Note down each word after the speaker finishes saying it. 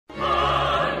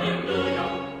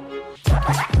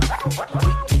Thank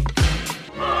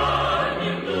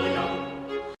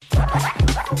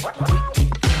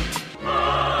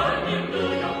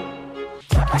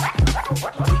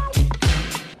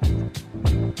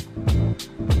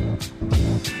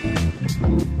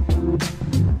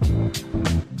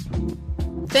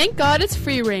God it's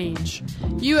free range.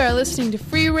 You are listening to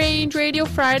Free Range Radio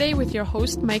Friday with your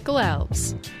host, Michael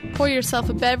Alves. Pour yourself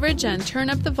a beverage and turn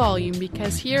up the volume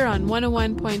because here on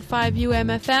 101.5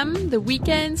 UMFM, the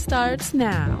weekend starts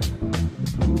now.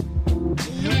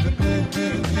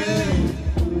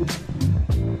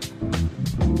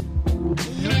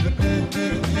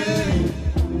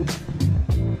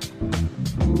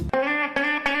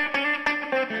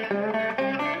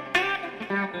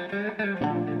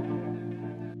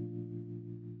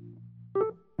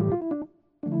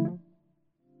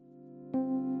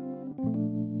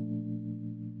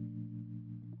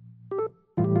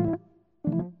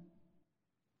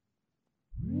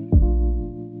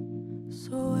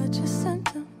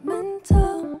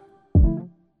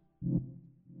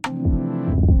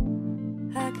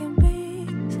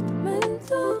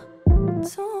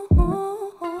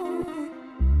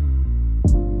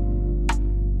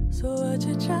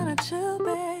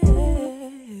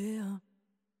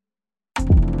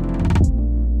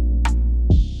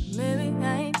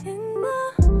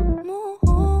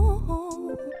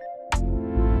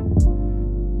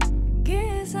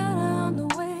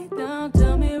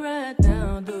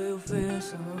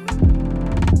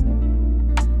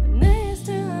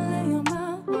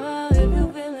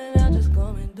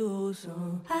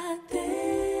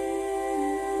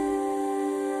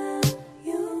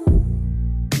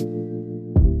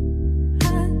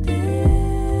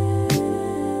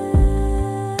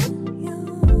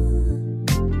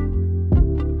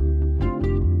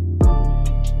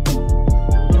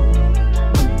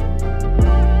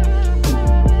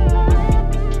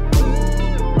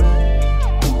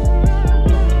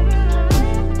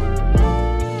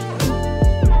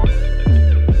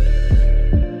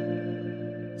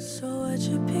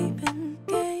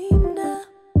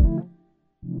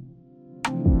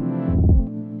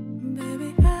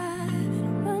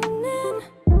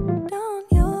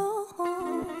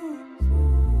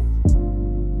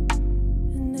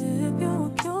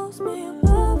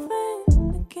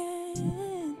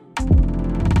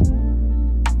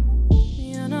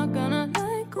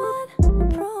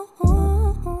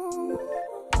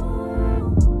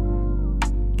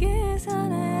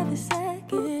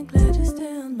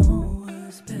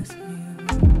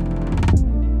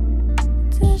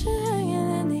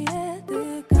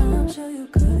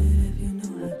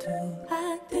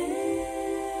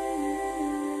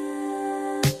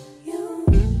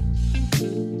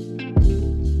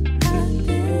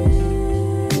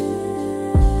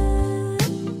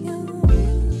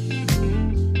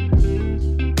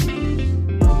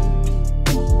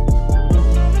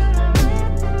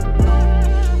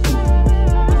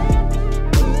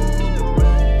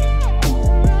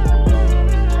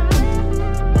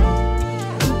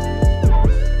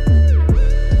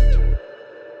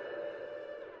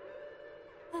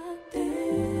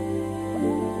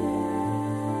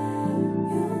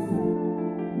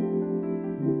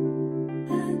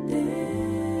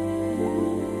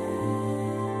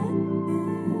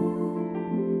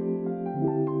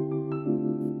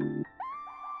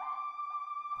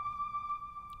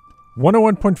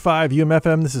 .5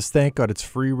 UMFM, this is Thank God It's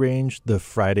Free Range, the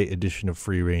Friday edition of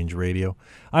Free Range Radio.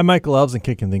 I'm Michael Alves, and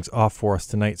kicking things off for us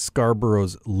tonight,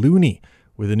 Scarborough's Looney,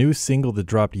 with a new single that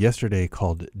dropped yesterday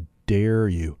called Dare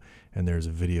You. And there's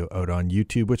a video out on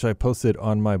YouTube, which I posted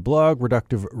on my blog,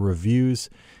 Reductive Reviews,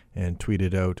 and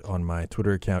tweeted out on my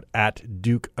Twitter account,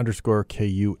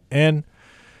 @Duke_KUN.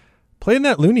 Playing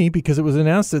that Looney because it was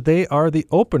announced that they are the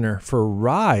opener for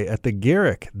Rye at the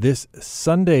Garrick this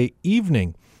Sunday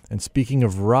evening. And speaking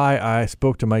of Rye, I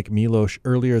spoke to Mike Milosh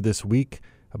earlier this week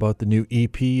about the new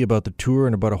EP, about the tour,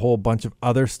 and about a whole bunch of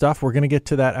other stuff. We're going to get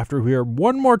to that after we hear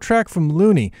one more track from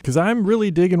Looney, because I'm really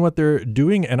digging what they're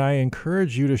doing, and I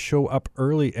encourage you to show up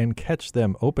early and catch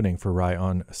them opening for Rye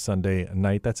on Sunday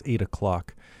night. That's 8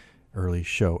 o'clock, early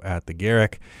show at the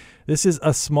Garrick. This is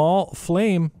A Small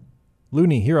Flame,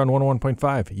 Looney, here on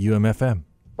 101.5 UMFM.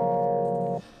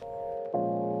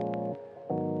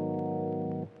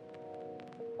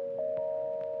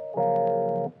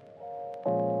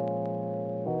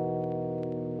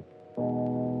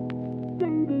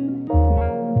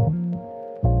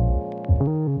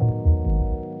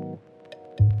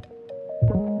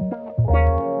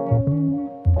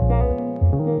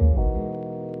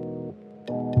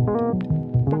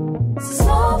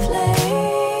 Small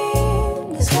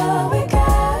flame, that's what we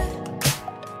got.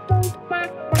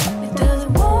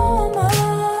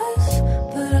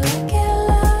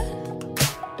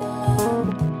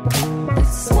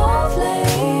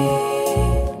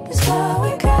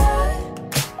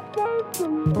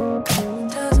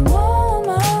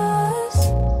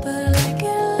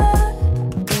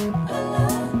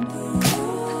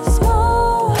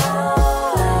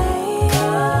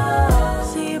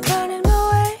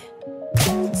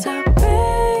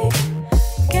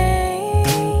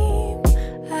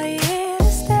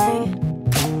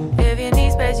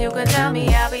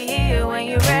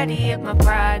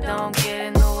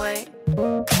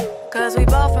 'Cause we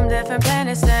both from different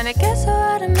planets, and it gets so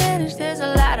hard to manage. There's a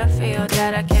lot I feel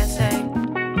that I can't say,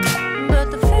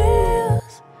 but the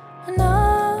feels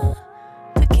enough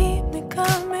to keep me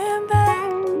coming back.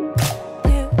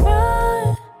 You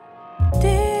run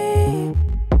deep,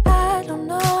 I don't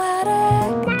know how to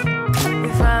act.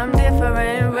 We're from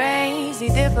different rains, see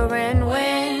different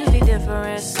winds, see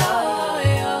different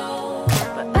soil.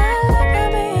 But I like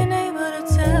not being able to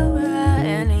tell where I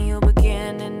end and you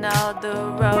begin, and all the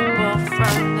rubber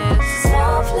from this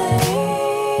small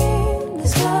flame.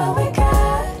 That's what we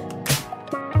got.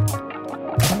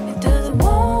 It doesn't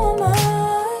want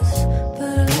much, but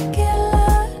I like it a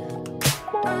lot.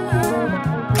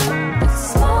 It's a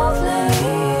small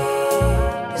flame.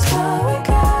 That's what we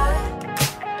got.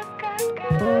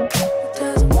 It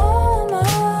doesn't want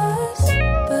much,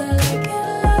 but I like it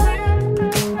a lot.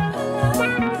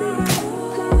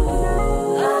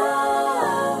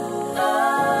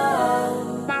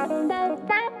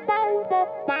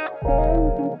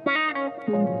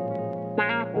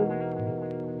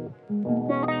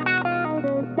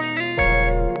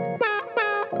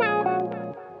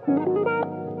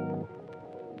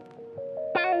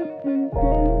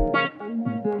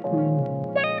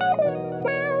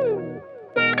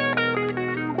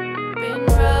 Been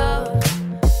rough,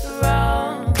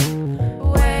 wrong,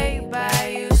 way by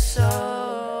you so.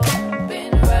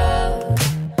 Been rough,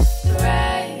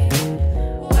 right,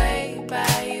 way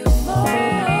by you more.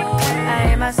 I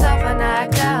ain't myself when I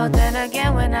knocked out. Then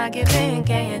again when I give in,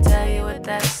 can't tell you what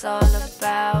that's all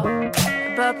about.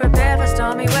 But prepare for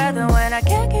stormy weather when I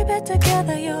can't keep it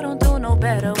together. You don't do no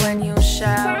better when you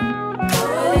shout.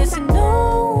 But it's a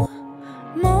new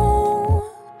moon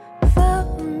for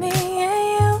me and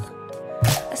you.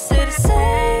 I say the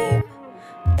same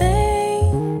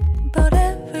thing about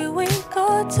every week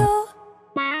or two.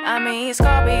 I mean,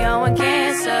 Scorpio and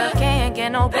Cancer can't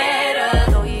get no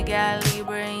better, though you got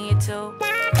Libra in you too.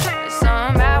 There's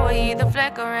something about we either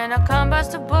flickering or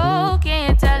combustible.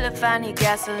 Can't tell if I need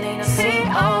gasoline or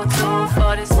CO2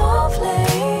 for this small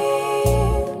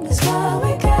flame. That's what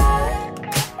we got.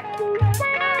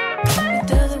 It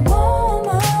doesn't want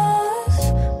much,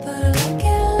 but I like it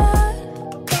a lot.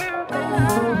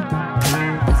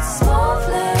 It's a small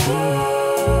flame.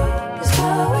 That's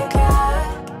what we got.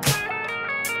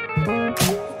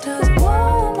 It doesn't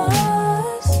want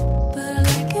much, but I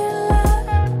like it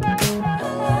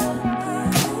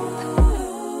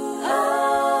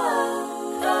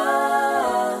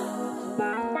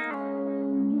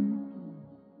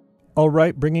All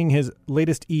right, bringing his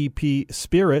latest EP,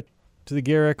 Spirit, to the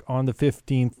Garrick on the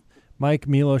 15th. Mike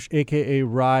Milosh, a.k.a.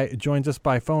 Rye, joins us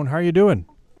by phone. How are you doing?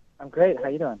 I'm great. How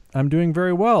you doing? I'm doing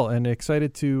very well and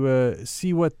excited to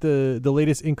see what the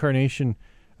latest incarnation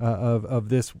of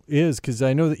this is, because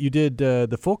I know that you did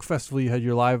the folk festival. You had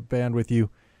your live band with you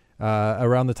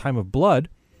around the time of Blood,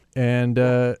 and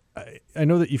I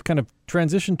know that you've kind of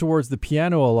transitioned towards the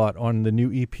piano a lot on the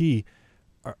new EP.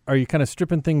 Are you kind of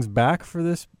stripping things back for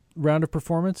this round of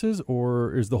performances,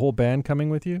 or is the whole band coming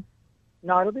with you?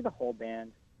 No, it'll be the whole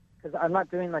band, because I'm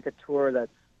not doing like a tour that's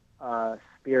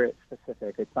Spirit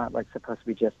specific. It's not like supposed to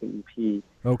be just the EP,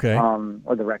 Okay.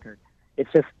 Or the record. It's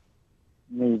just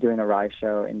me doing a Rye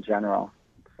show in general.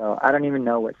 So I don't even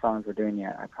know what songs we're doing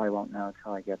yet. I probably won't know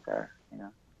until I get there.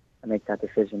 I make that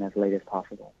decision as late as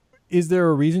possible. Is there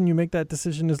a reason you make that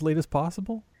decision as late as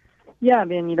possible? Yeah, I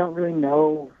mean, you don't really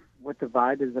know what the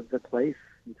vibe is of the place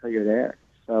until you're there.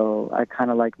 So I kind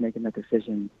of like making that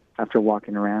decision after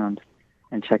walking around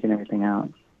and checking everything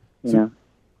out, you know?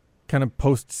 Kind of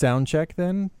post sound check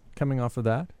then, coming off of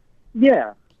that?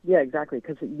 Yeah, exactly.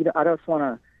 Because I don't want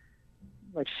to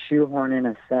like shoehorn in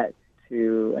a set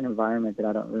to an environment that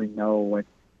I don't really know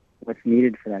what's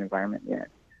needed for that environment yet.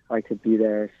 I like to be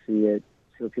there, see it,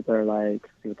 see what people are like,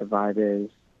 see what the vibe is,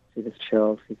 see if it's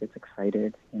chill, see if it's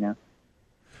excited, and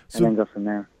then go from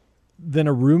there. Then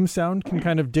a room sound can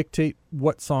kind of dictate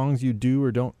what songs you do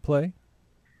or don't play?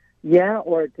 Yeah,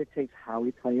 or it dictates how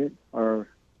we play it, or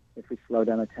if we slow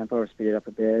down the tempo or speed it up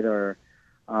a bit, or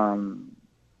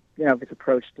if it's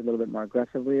approached a little bit more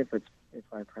aggressively, if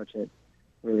I approach it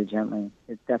really gently.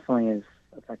 It definitely is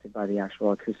affected by the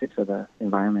actual acoustics of the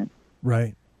environment.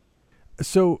 Right.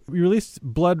 So you released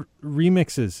Blood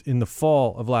remixes in the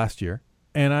fall of last year,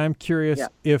 and I'm curious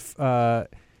if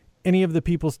any of the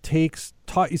people's takes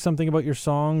taught you something about your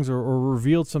songs or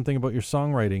revealed something about your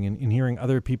songwriting in hearing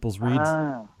other people's reads.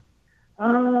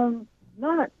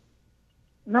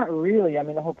 Not really. I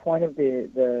mean, the whole point of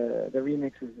the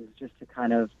remixes is just to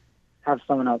kind of have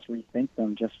someone else rethink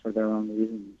them just for their own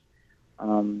reasons.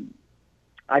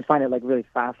 I find it like really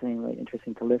fascinating, really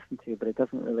interesting to listen to, but it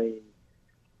doesn't really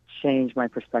change my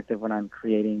perspective when I'm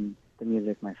creating the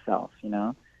music myself, you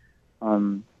know?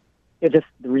 It just,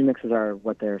 the remixes are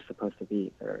what they're supposed to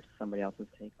be. They're somebody else's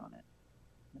take on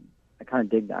it. I kind of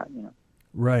dig that, you know?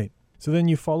 Right. So then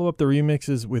you follow up the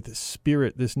remixes with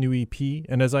Spirit, this new EP.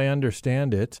 And as I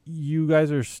understand it, you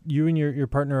and your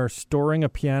partner are storing a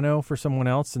piano for someone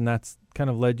else, and that's kind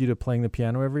of led you to playing the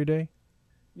piano every day?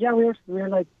 Yeah, we were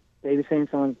like babysitting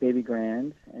someone's baby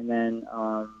grand, and then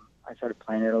I started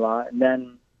playing it a lot. And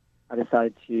then I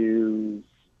decided to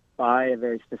buy a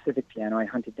very specific piano. I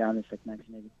hunted down this like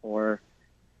 1984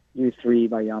 U3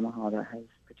 by Yamaha that has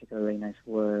particularly nice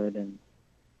wood, and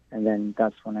then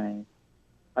that's when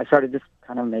I started just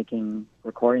kind of making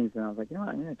recordings, and I was like, you know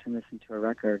what, I'm going to turn this into a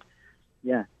record.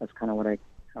 Yeah, that's kind of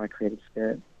how I created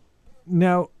Spirit.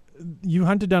 Now, you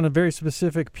hunted down a very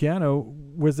specific piano.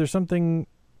 Was there something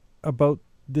about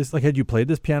this, like had you played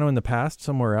this piano in the past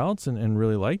somewhere else and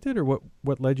really liked it, or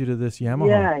what led you to this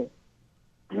Yamaha?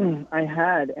 Yeah, I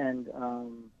had, and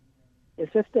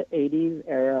it's just the 80s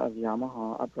era of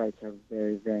Yamaha uprights are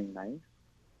very, very nice,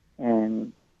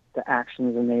 and the action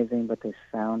is amazing, but they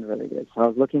sound really good. So I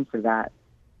was looking for that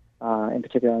in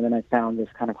particular, and then I found this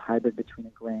kind of hybrid between a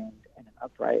grand and an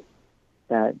upright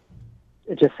that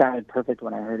it just sounded perfect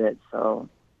when I heard it. So,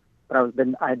 but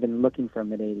I'd been looking for a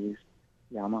mid-80s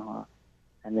Yamaha,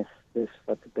 and this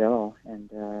fit the bill, and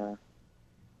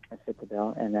I fit the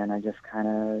bill, and then I just kind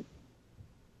of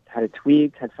had it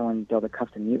tweaked, had someone build a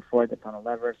custom mute for it that's on a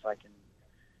lever, so I can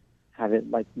have it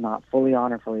like not fully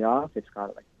on or fully off. It's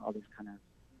got like all these kind of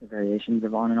variations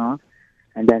of on and off,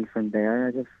 and then from there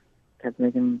I just kept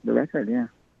making the record. Yeah.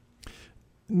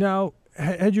 Now,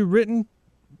 had you written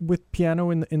with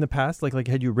piano in the past? Like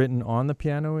had you written on the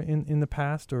piano in the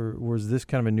past, or was this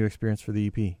kind of a new experience for the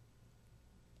EP?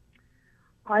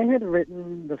 I had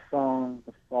written the song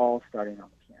 "The Fall" starting on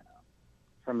the piano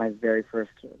from my very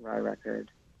first Rye record,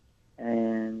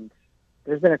 and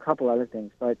there's been a couple other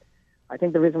things, but I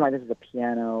think the reason why this is a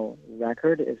piano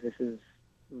record is this is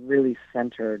really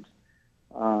centered,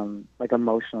 like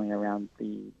emotionally around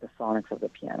the sonics of the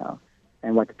piano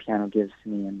and what the piano gives to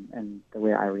me and the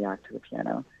way I react to the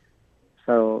piano.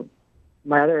 So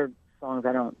my other songs,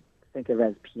 I don't think of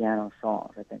as piano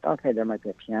songs. I think, okay, there might be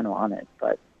a piano on it,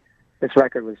 but this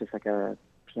record was just like a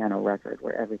piano record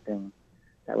where everything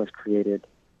that was created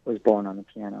was born on the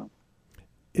piano.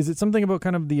 Is it something about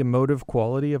kind of the emotive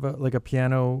quality of a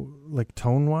piano, like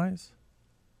tone-wise?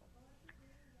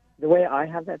 The way I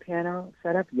have that piano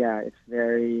set up, yeah, it's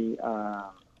very,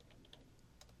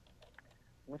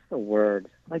 what's the word?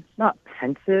 Like, it's not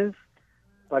pensive,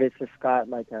 but it's just got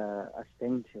like a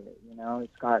thing to it, you know?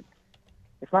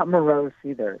 It's not morose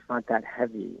either. It's not that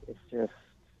heavy. It's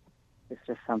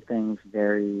just something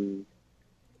very,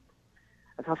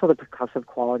 it's also the percussive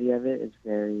quality of it is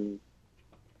very,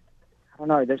 I don't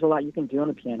know, there's a lot you can do on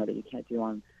a piano that you can't do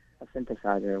on a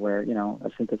synthesizer, where, you know, a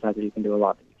synthesizer you can do a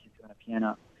lot that you can't do on a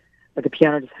piano. But the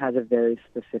piano just has a very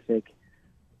specific,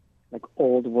 like,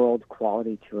 old world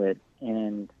quality to it,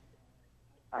 and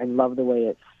I love the way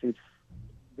it suits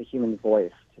the human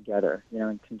voice together, you know,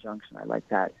 in conjunction. I like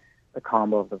that, the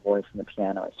combo of the voice and the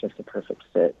piano. It's just a perfect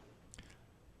fit.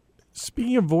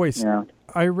 Speaking of voice, Yeah.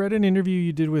 I read an interview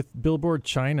you did with Billboard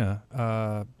China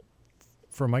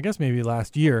from, I guess, maybe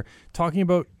last year, talking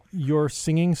about your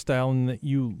singing style and that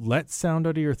you let sound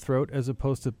out of your throat as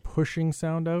opposed to pushing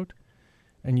sound out.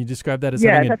 And you described that as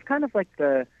Yeah, having that's kind of like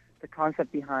the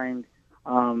concept behind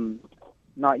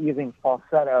not using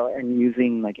falsetto and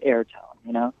using like air tone,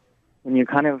 you know? When you're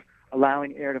kind of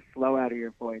allowing air to flow out of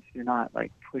your voice, you're not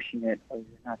like pushing it, or you're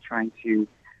not trying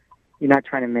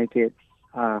to make it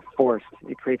forced.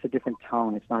 It creates a different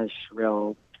tone. It's not as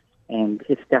shrill, and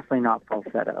it's definitely not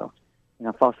falsetto. You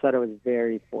know, falsetto is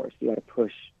very forced. You got to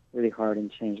push really hard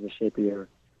and change the shape of your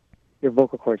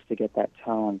vocal cords to get that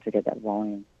tone, to get that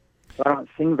volume. So I don't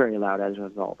sing very loud as a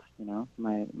result. You know,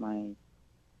 my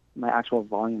actual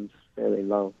volume's fairly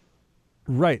low.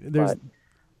 Right. There's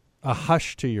a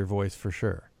hush to your voice for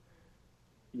sure.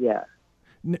 Yeah.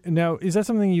 Now, is that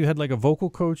something you had like a vocal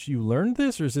coach? You learned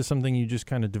this, or is this something you just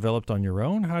kind of developed on your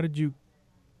own? How did you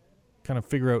kind of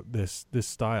figure out this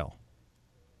style?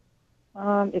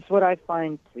 It's what I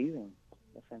find pleasing,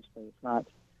 essentially. It's not.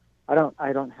 I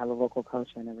don't have a vocal coach.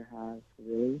 I never have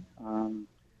really.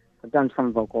 I've done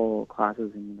some vocal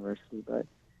classes in university, but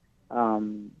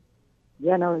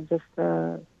yeah, no, it's just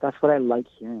that's what I like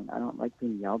hearing. I don't like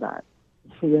being yelled at.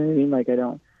 You know what I mean? Like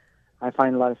I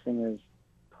find a lot of singers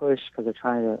push because they're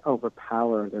trying to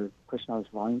overpower. They're pushing all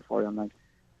this volume for it. I'm like,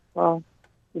 well,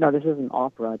 you know, this isn't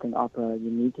opera. I think opera,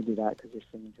 you need to do that because you're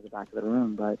singing to the back of the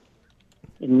room. But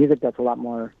in music, that's a lot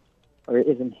more or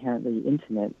is inherently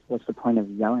intimate, what's the point of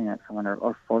yelling at someone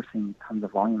or forcing tons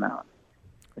of volume out?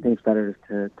 I think it's better just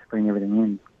to bring everything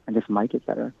in and just mic it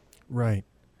better. Right.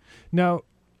 Now,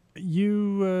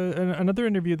 you another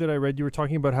interview that I read, you were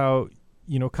talking about how,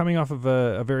 coming off of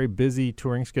a very busy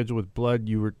touring schedule with Blood,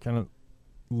 you were kind of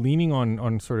leaning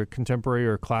on sort of contemporary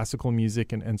or classical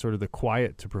music and sort of the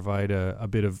quiet to provide a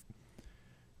bit of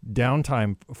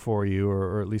downtime for you,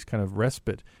 or at least kind of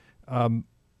respite.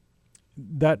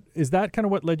 Is that kind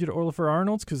of what led you to Olafur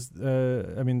Arnalds? Because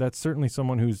that's certainly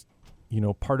someone who's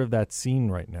part of that scene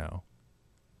right now.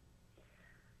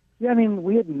 Yeah,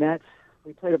 we had met.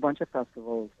 We played a bunch of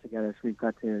festivals together, so we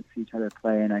got to see each other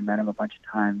play, and I met him a bunch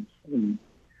of times in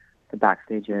the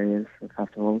backstage areas of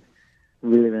festivals.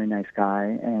 Really, really nice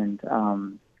guy, and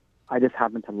I just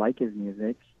happened to like his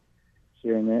music,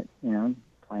 hearing it,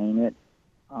 playing it.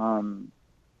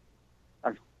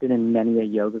 I've been in many a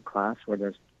yoga class where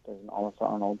there's an Olafur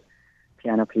Arnold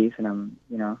piano piece, and I'm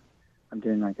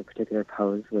doing like a particular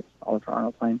pose with Olafur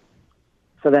Arnold playing.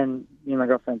 So then me and my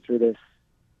girlfriend threw this.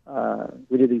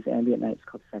 We did these ambient nights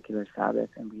called Secular Sabbath,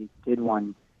 and we did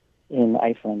one in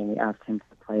Iceland, and we asked him to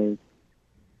play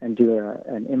and do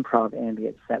an improv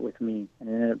ambient set with me, and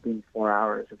it ended up being 4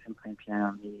 hours of him playing piano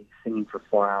and me singing for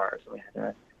 4 hours. We had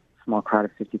a small crowd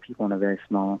of 50 people in a very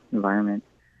small environment,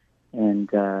 and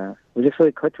we just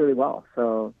really clicked really well.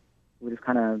 So we just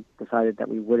kind of decided that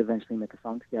we would eventually make a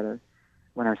song together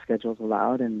when our schedules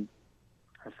allowed, and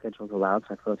our schedules allowed,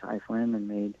 so I flew to Iceland and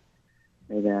made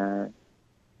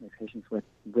patients with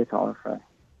Olafur.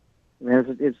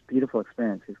 It's a beautiful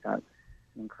experience. He's got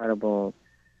an incredible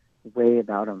way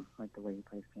about him, like the way he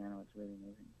plays piano. It's really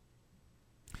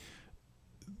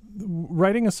amazing.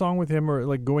 Writing a song with him, or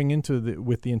like going into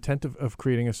with the intent of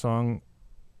creating a song,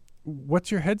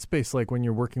 what's your headspace like when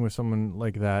you're working with someone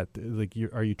like that? Like,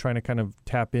 are you trying to kind of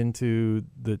tap into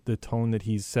the tone that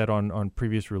he's set on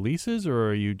previous releases, or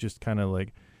are you just kind of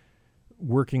like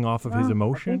working off of his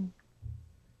emotion?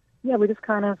 Yeah, we just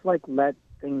kind of like let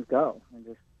things go and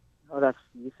just,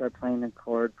 you start playing a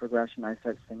chord progression, I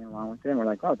start singing along with it, and we're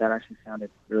like, oh, that actually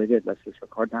sounded really good. Let's just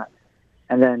record that.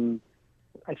 And then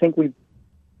I think we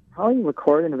probably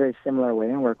record in a very similar way,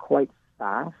 and we're quite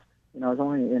fast. I was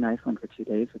only in Iceland for 2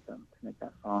 days with them to make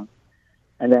that song.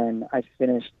 And then I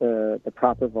finished the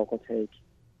proper vocal take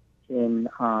in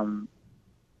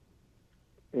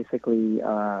basically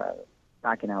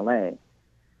back in LA.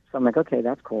 So I'm like, okay,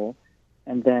 that's cool.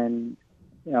 And then,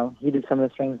 he did some of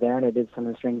the strings there, and I did some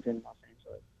of the strings in Los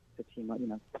Angeles to team up,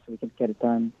 so we could get it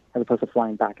done, as opposed to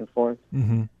flying back and forth.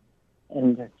 Mm-hmm.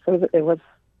 And so it was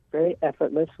very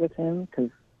effortless with him, because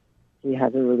he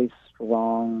has a really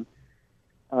strong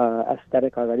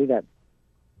aesthetic already that,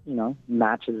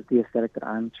 matches the aesthetic that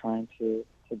I'm trying to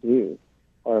do,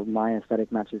 or my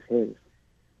aesthetic matches his.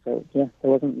 So, yeah, there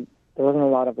wasn't a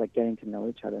lot of, like, getting to know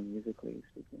each other musically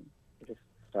speaking. It just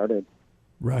started.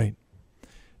 Right.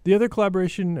 The other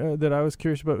collaboration that I was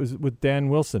curious about was with Dan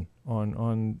Wilson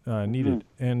on Needed.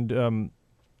 And,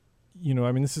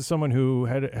 this is someone who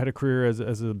had a career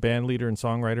as a band leader and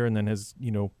songwriter, and then has,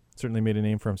 certainly made a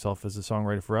name for himself as a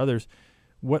songwriter for others.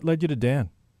 What led you to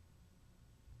Dan?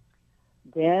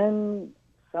 Dan,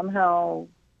 somehow,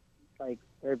 like,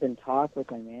 there had been talk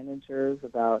with my managers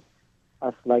about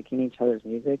us liking each other's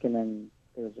music, and then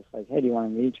it was just like, hey, do you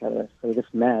want to meet each other? So we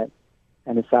just met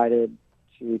and decided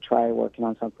to try working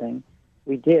on something.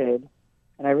 We did,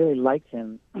 and I really liked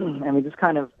him. And we just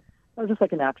it was just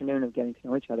like an afternoon of getting to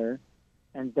know each other.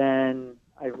 And then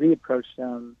I reapproached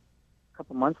him a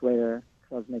couple months later,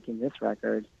 because I was making this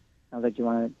record. I was like, do you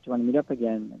want to meet up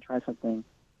again and try something?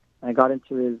 And I got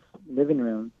into his living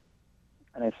room,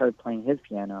 and I started playing his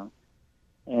piano.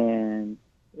 And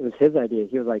it was his idea.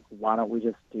 He was like, why don't we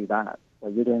just do that?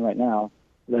 What you're doing right now,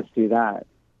 let's do that.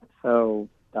 So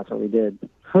that's what we did.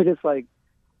 We just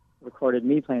recorded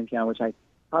me playing piano, which I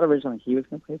thought originally he was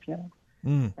going to play piano.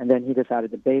 And then he just added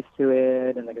the bass to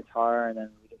it and the guitar, and then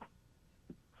we just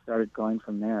started going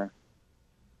from there.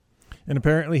 And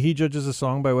apparently he judges a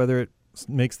song by whether it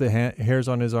makes the hairs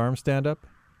on his arm stand up?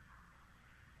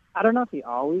 I don't know if he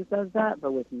always does that,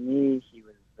 but with me, he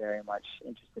was very much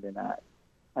interested in that.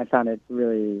 I found it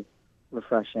really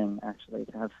refreshing, actually,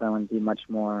 to have someone be much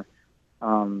more,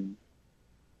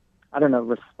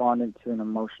 respondent to an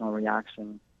emotional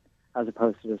reaction, as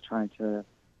opposed to just trying to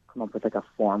come up with like a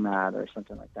format or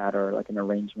something like that, or like an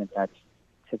arrangement that's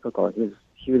typical.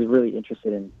 He was really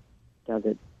interested in, does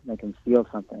it make him feel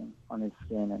something on his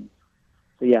skin? And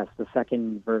so yes, the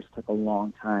second verse took a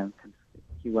long time because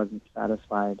he wasn't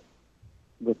satisfied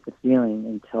with the feeling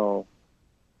until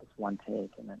this one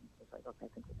take, and then it's like, okay, I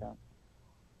think we're done.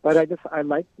 But I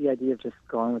like the idea of just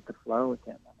going with the flow with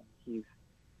him. I mean, he's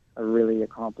a really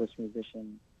accomplished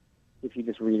musician. If you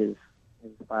just read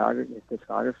his biography, his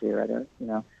discography, right? You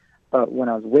know. But when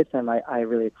I was with him, I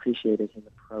really appreciated his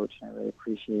approach, and I really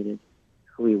appreciated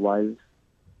who he was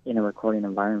in a recording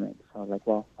environment. So I was like,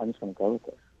 well, I'm just going to go with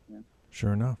this. You know?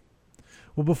 Sure enough.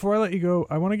 Well, before I let you go,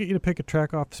 I want to get you to pick a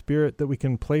track off Spirit that we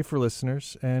can play for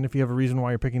listeners. And if you have a reason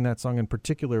why you're picking that song in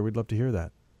particular, we'd love to hear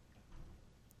that.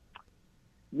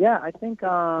 Yeah, I think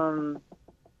the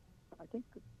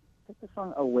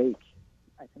song "Awake."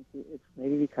 I think it's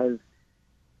maybe because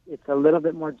it's a little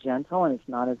bit more gentle and it's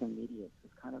not as immediate.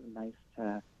 It's kind of nice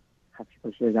to have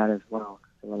people hear that as well.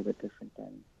 'Cause it's a little bit different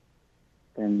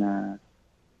than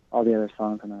all the other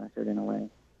songs on the record in a way.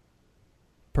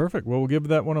 Perfect. Well, we'll give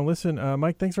that one a listen.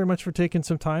 Mike, thanks very much for taking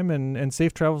some time and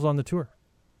safe travels on the tour.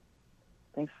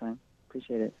 Thanks, Frank.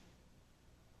 Appreciate it.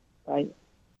 Bye.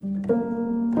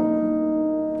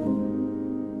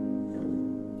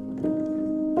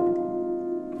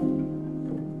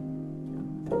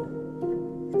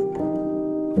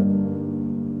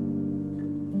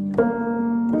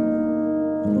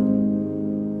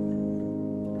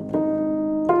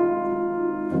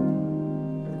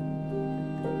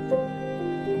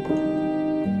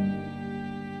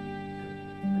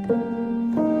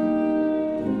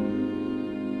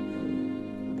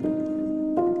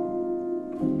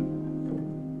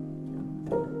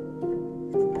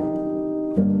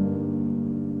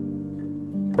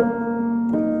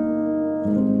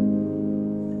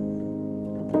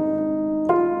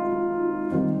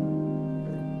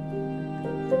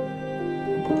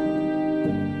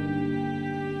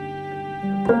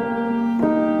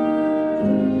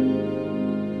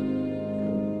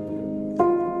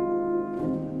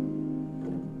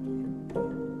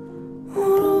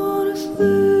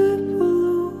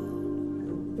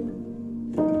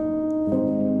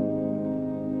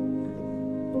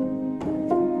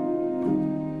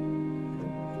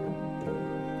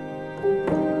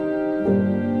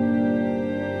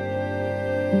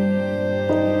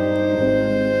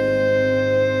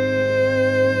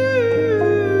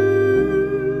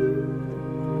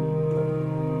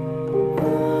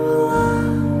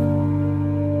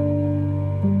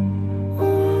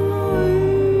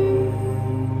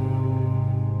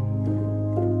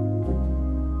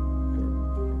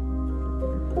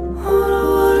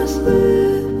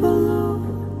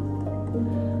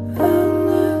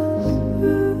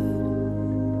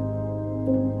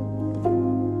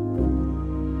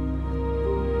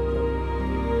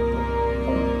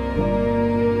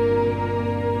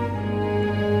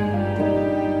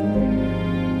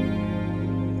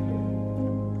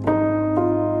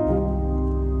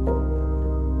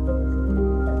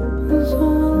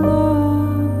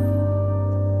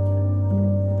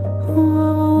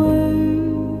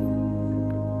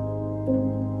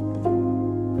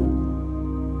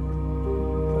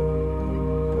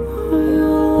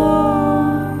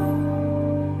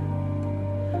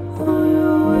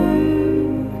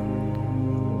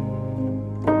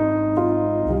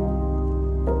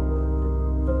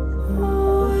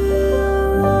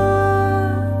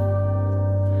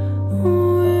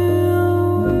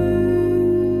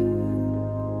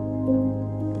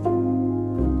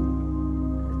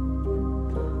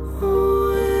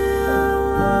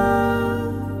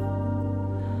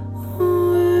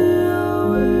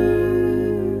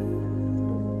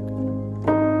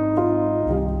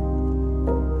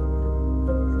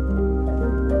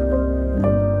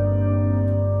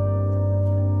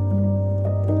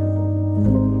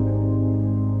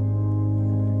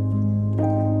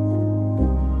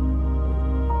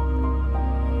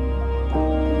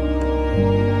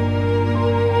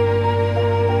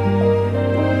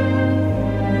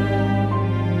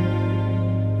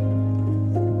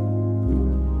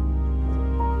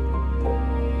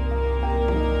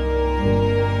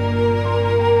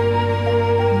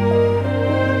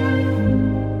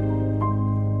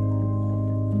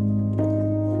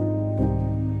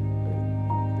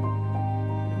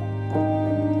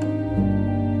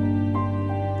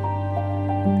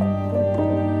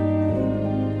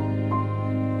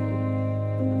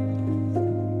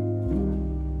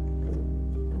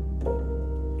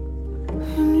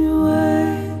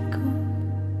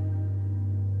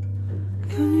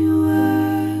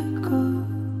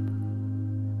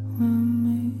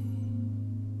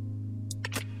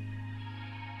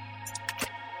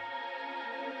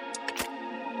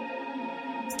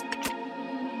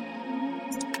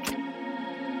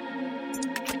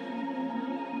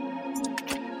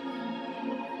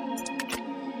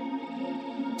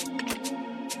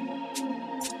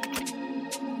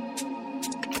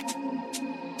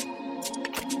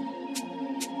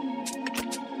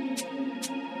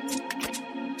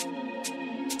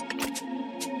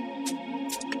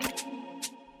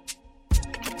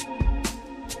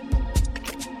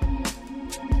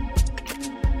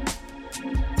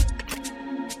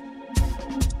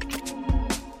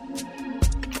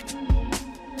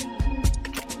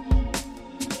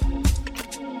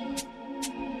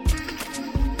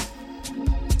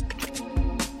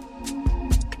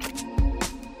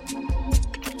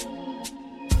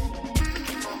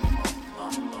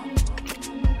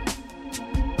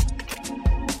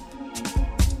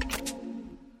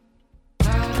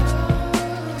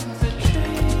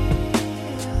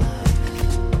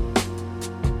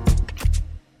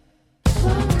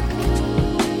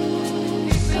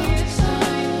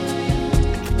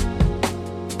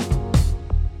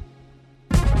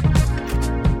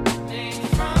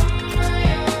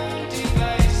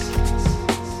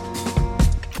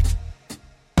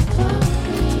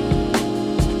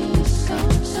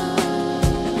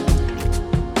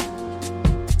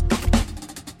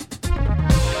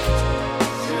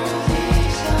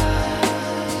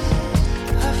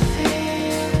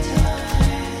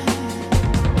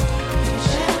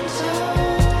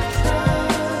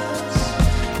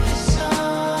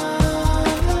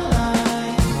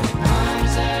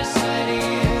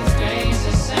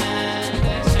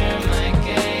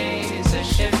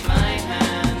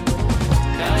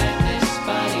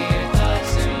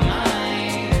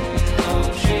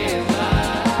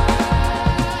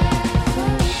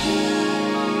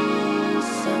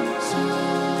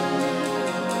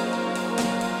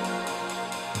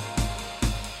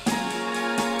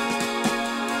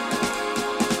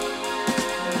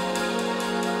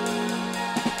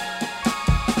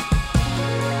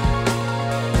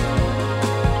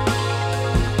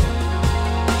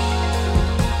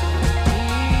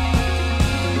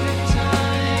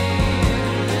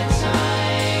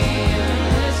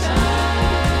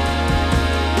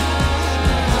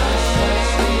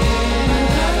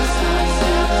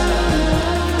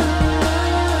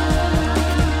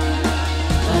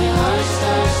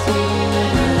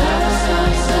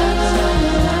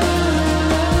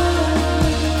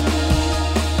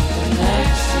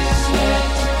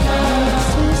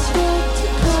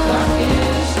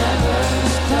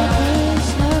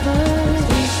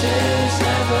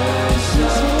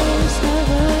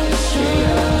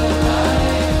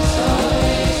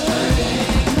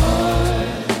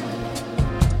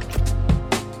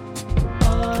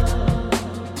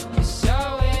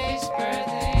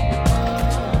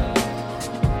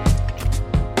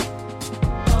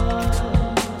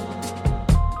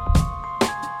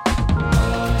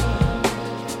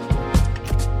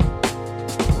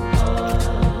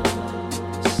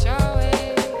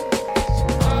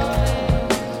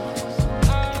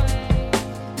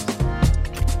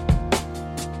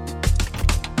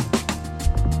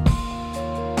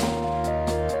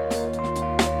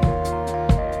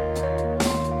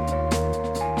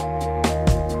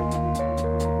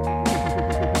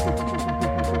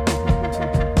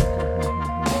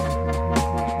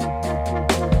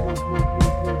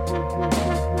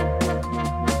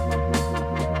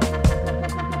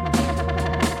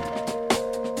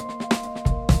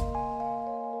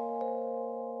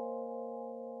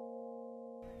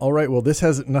 All right. Well, this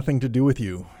has nothing to do with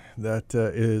you. That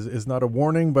is not a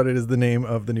warning, but it is the name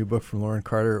of the new book from Lauren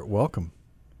Carter. Welcome.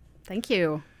 Thank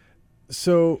you.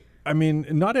 So, I mean,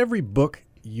 not every book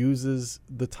uses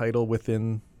the title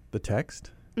within the text,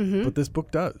 but this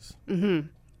book does.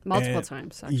 Multiple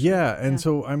times, actually. Yeah. And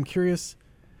so I'm curious,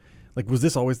 like, was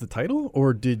this always the title,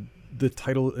 or did the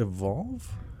title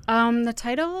evolve?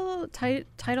 The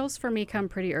titles for me come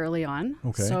pretty early on.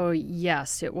 Okay. So,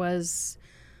 yes, it was,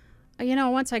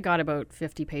 once I got about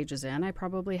 50 pages in, I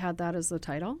probably had that as the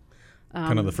title.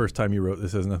 Kind of the first time you wrote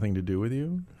This Has Nothing to Do with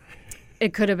You?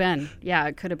 It could have been. Yeah,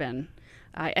 it could have been.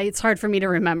 It's hard for me to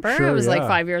remember. Sure, it was like yeah.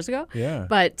 5 years ago. Yeah.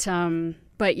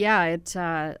 But yeah,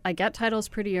 I get titles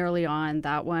pretty early on.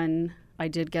 That one I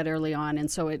did get early on, and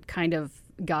so it kind of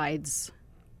guides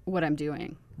what I'm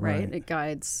doing, right? It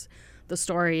guides the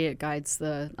story. It guides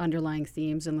the underlying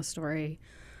themes in the story.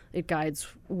 It guides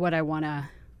what I want to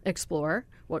explore,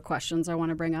 what questions I want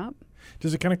to bring up.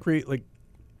 Does it kind of create like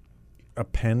a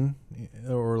pen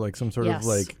or like some sort of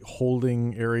like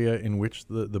holding area in which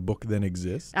the book then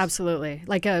exists? Absolutely.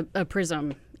 Like a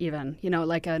prism even,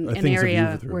 like an things of view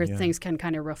area through, where yeah. things can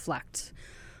kind of reflect,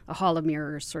 a hall of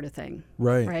mirrors sort of thing.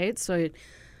 Right. Right? So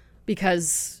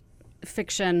because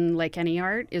fiction, like any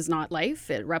art, is not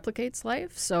life. It replicates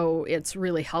life. So it's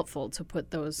really helpful to put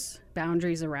those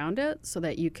boundaries around it so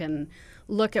that you can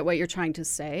look at what you're trying to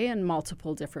say in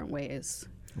multiple different ways.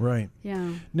 Right.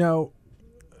 Yeah. Now,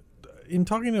 in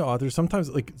talking to authors, sometimes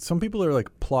like some people are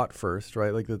like plot first,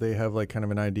 right? Like that they have like kind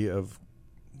of an idea of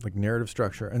like narrative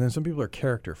structure, and then some people are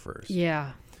character first.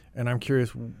 Yeah. And I'm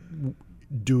curious,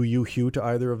 do you hew to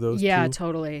either of those Yeah, two?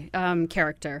 totally.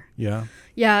 Character. Yeah.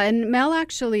 Yeah, and Mel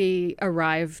actually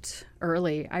arrived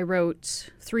early. I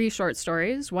wrote 3 short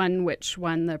stories, one which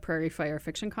won the Prairie Fire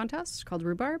Fiction Contest called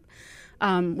Rhubarb,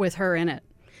 with her in it.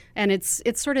 And it's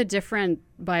sort of different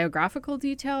biographical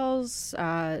details.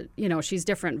 She's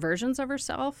different versions of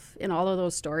herself in all of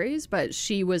those stories, but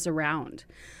she was around.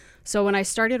 So when I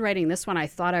started writing this one, I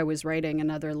thought I was writing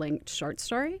another linked short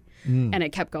story, and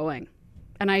it kept going.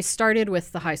 And I started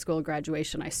with the high school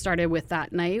graduation. I started with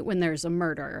that night when there's a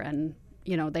murder and,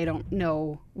 they don't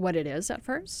know what it is at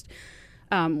first,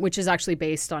 which is actually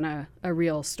based on a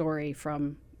real story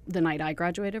from the night I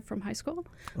graduated from high school.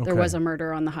 Okay. There was a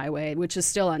murder on the highway, which is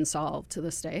still unsolved to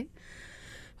this day.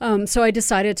 So I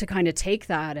decided to kind of take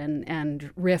that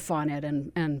and riff on it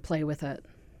and play with it.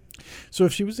 So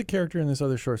if she was a character in this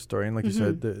other short story, and like you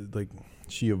said, like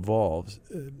she evolves,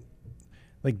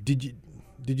 like did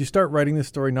you start writing this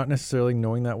story not necessarily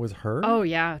knowing that was her? Oh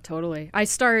yeah, totally. I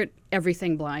start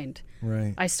everything blind.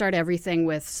 Right. I start everything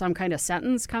with some kind of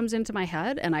sentence comes into my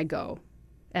head and I go.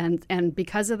 And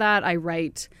because of that, I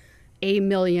write a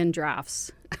million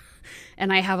drafts.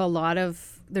 And I have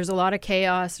there's a lot of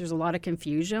chaos, there's a lot of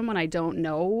confusion when I don't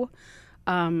know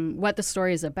what the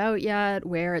story is about yet,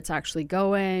 where it's actually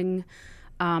going.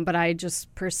 But I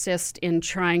just persist in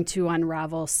trying to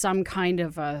unravel some kind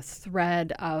of a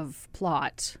thread of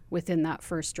plot within that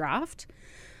first draft.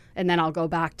 And then I'll go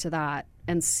back to that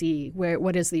and see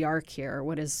what is the arc here,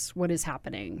 what is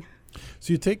happening.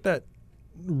 So you take that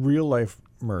real life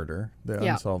murder, the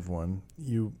unsolved one,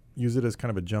 you use it as kind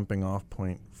of a jumping off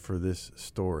point for this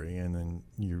story, and then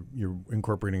you're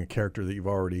incorporating a character that you've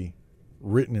already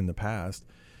written in the past.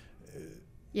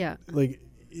 Yeah. Like,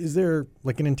 is there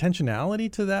like an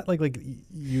intentionality to that? Like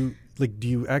do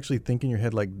you actually think in your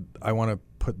head, like, I want to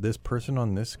put this person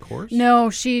on this course? No,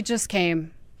 she just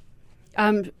came.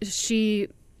 She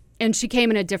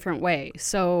came in a different way.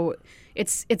 So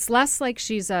it's less like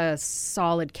she's a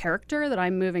solid character that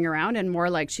I'm moving around, and more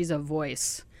like she's a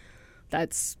voice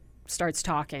that starts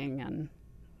talking and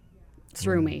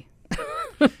through me.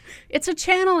 It's a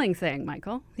channeling thing,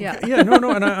 Michael. Yeah. Okay. Yeah.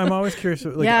 No. And I'm always curious.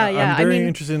 Like, I'm very I mean,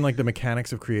 interested in like the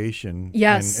mechanics of creation.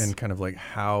 Yes. And kind of like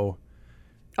how.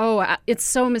 Oh, it's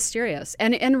so mysterious,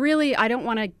 and really, I don't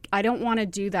want to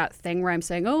do that thing where I'm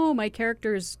saying, oh, my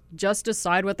characters just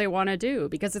decide what they want to do,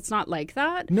 because it's not like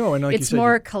that. No, and like it's you said,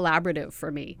 more collaborative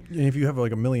for me. And if you have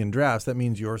like a million drafts, that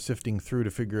means you're sifting through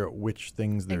to figure out which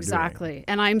things they're doing. Exactly,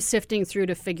 and I'm sifting through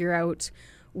to figure out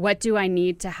what do I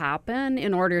need to happen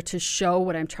in order to show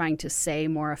what I'm trying to say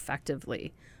more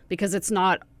effectively. Because it's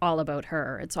not all about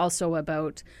her. It's also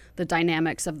about the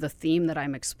dynamics of the theme that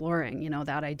I'm exploring,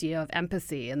 that idea of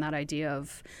empathy and that idea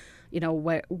of,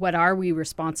 what are we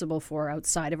responsible for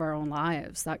outside of our own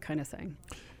lives, that kind of thing.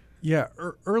 Yeah.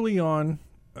 Early on,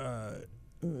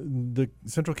 the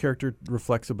central character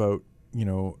reflects about,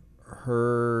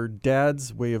 her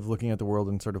dad's way of looking at the world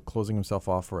and sort of closing himself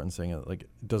off for it and saying, like,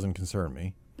 it doesn't concern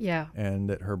me. Yeah. And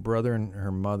that her brother and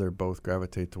her mother both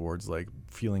gravitate towards like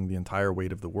feeling the entire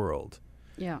weight of the world.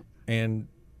 Yeah. And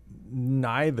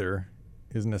neither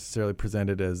is necessarily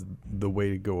presented as the way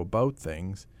to go about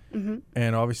things. Mm-hmm.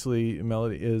 And obviously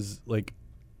Melody is like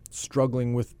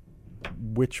struggling with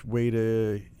which way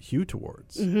to hew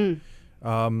towards.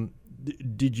 Mm-hmm.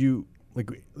 Did you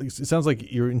it sounds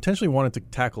like you intentionally wanted to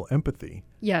tackle empathy,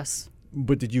 Yes.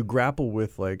 but did you grapple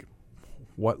with like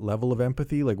what level of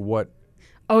empathy, like what,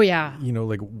 Oh, yeah.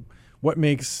 like what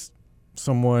makes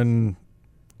someone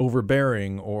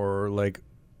overbearing or like,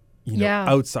 Yeah.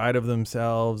 outside of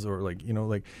themselves, or like,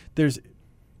 like there's,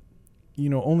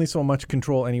 only so much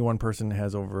control any one person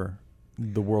has over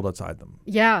the world outside them.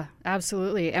 Yeah,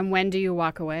 absolutely. And when do you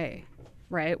walk away,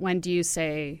 right? When do you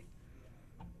say,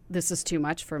 this is too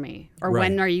much for me? Or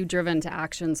when Right. are you driven to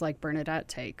actions like Bernadette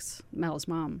takes, Mel's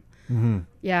mom? Mm-hmm.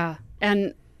 Yeah.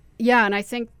 And I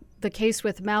think the case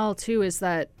with Mel too is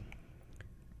that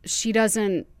she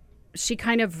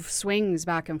kind of swings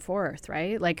back and forth,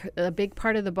 right? Like a big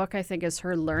part of the book, I think, is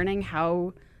her learning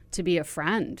how to be a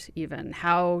friend, even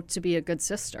how to be a good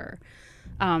sister,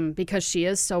 because she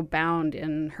is so bound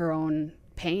in her own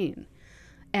pain.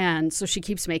 And so she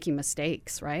keeps making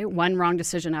mistakes, right? One wrong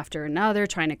decision after another,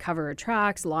 trying to cover her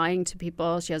tracks, lying to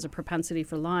people. She has a propensity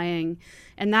for lying.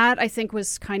 And that, I think,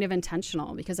 was kind of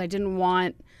intentional, because I didn't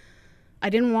want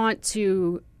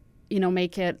to,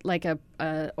 make it like a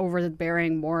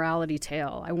overbearing morality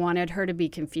tale. I wanted her to be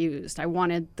confused. I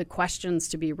wanted the questions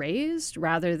to be raised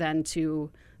rather than to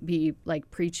be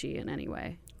like preachy in any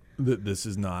way. This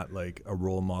is not like a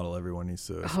role model everyone needs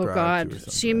to ascribe Oh God, to or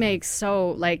something. she makes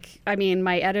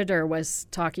my editor was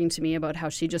talking to me about how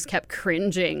she just kept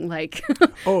cringing, like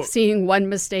seeing one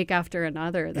mistake after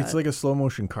another. It's like a slow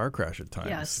motion car crash at times.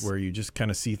 Yes. Where you just kind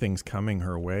of see things coming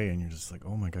her way and you're just like,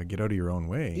 oh my God, get out of your own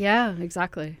way. Yeah,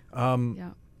 exactly.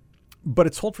 Yeah. But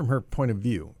it's told from her point of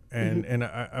view. And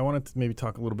I wanted to maybe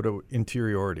talk a little bit about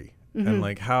interiority and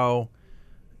like how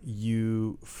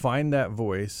you find that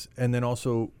voice and then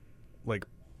also like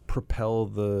propel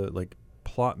the like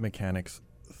plot mechanics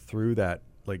through that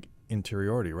like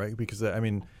interiority, right? Because I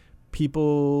mean,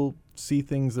 people see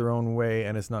things their own way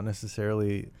and it's not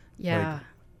necessarily like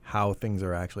how things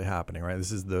are actually happening, right?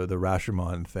 This is the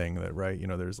Rashomon thing that, right?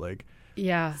 There's like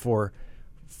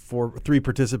three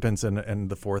participants and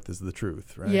the fourth is the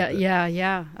truth, right?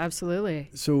 Yeah,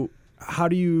 absolutely. So how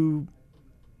do you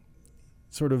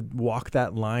sort of walk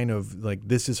that line of like,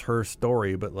 this is her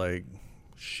story, but like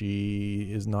she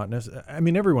is not necessarily, I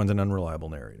mean, everyone's an unreliable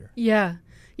narrator. Yeah.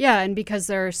 And because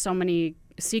there are so many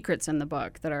secrets in the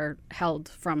book that are held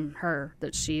from her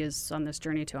that she is on this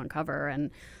journey to uncover, and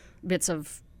bits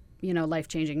of,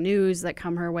 life-changing news that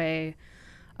come her way.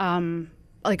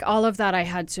 Like all of that I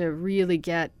had to really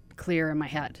get clear in my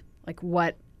head. Like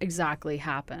what exactly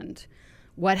happened?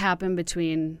 What happened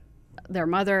between their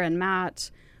mother and Matt?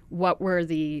 What were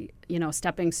the,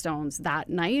 stepping stones that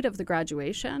night of the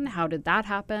graduation? How did that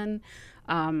happen?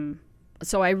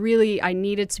 So I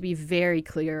needed to be very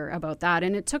clear about that.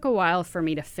 And it took a while for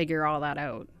me to figure all that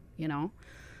out, Yeah.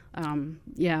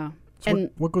 So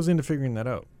what goes into figuring that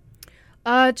out?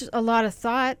 Just a lot of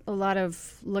thought, a lot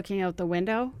of looking out the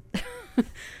window,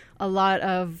 a lot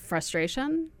of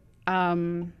frustration.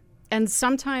 And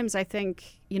sometimes I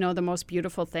think, the most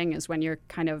beautiful thing is when you're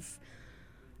kind of,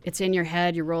 it's in your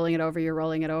head, you're rolling it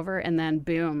over, and then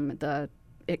boom,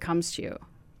 it comes to you,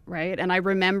 right? And I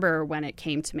remember when it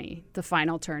came to me, the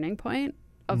final turning point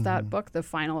of that book, the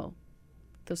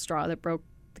straw that broke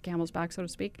the camel's back, so to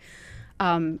speak.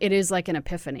 It is like an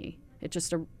epiphany. It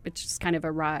just kind of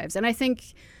arrives. And I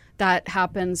think that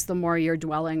happens the more you're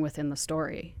dwelling within the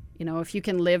story. If you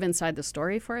can live inside the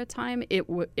story for a time, it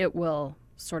will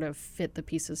sort of fit the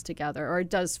pieces together, or it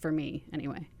does for me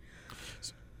anyway.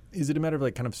 Is it a matter of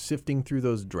like kind of sifting through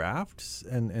those drafts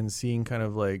and seeing kind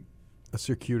of like a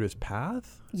circuitous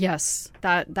path? Yes,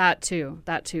 that too,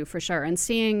 for sure. And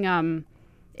seeing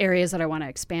areas that I want to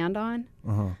expand on,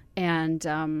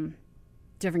 and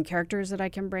different characters that I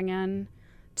can bring in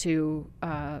to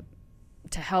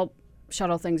help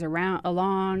shuttle things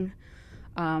along.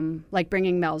 Like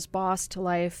bringing Mel's boss to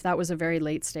life. That was a very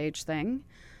late stage thing.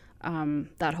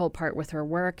 That whole part with her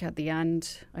work at the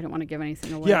end, I don't want to give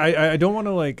anything away. Yeah, I don't want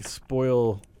to like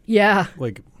spoil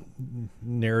like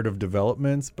narrative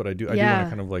developments, but I do want to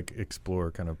kind of like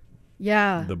explore kind of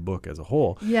the book as a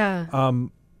whole. Yeah.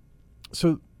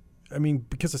 So I mean,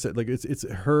 because I said like it's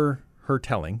her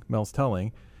telling, Mel's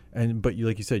telling, but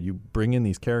like you said, you bring in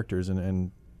these characters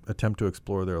and attempt to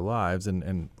explore their lives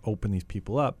and open these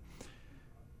people up.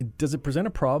 Does it present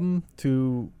a problem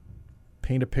to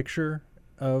paint a picture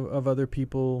of other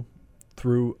people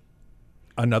through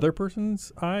another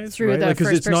person's eyes, Through right? the Because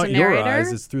it's not first-person your narrator?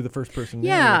 eyes; it's through the first person.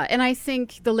 Yeah, narrator. and I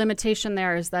think the limitation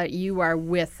there is that you are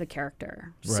with the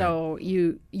character. Right. So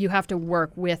you have to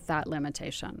work with that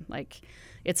limitation. Like,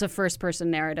 it's a first-person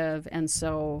narrative, and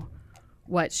so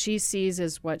what she sees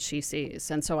is what she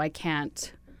sees. And so I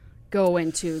can't go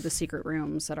into the secret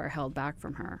rooms that are held back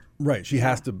from her. Right. She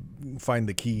has to find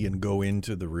the key and go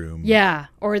into the room. Yeah,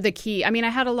 or the key. I mean, I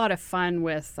had a lot of fun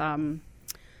with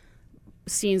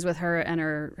scenes with her and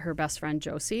her best friend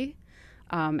Josie.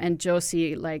 And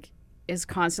Josie, like, is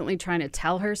constantly trying to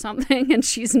tell her something and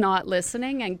she's not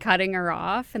listening and cutting her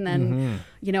off. And then,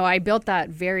 you know, I built that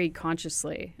very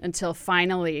consciously until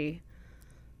finally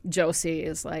Josie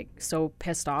is like so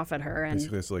pissed off at her and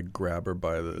Basically, it's like grab her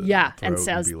by the and throat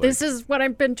says, be like, "This is what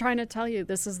I've been trying to tell you.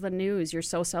 This is the news. You're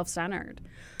so self-centered."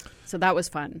 So that was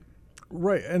fun.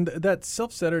 right. And that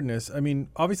self-centeredness. I mean,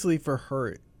 obviously for her,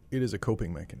 it is a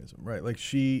coping mechanism, right? Like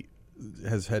she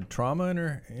has had trauma in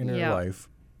her Yeah. life,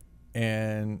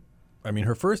 and I mean,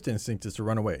 her first instinct is to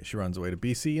run away. She runs away to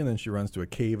BC, and then she runs to a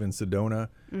cave in Sedona.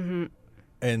 Mm-hmm.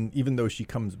 And even though she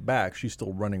comes back, she's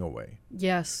still running away,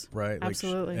 Yes. right? Like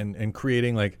Absolutely. and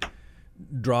creating like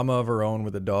drama of her own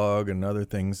with a dog and other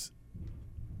things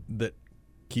that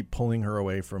keep pulling her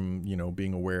away from, you know,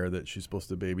 being aware that she's supposed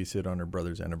to babysit on her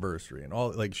brother's anniversary and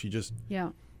all. Like she just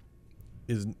Yeah.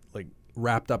 is like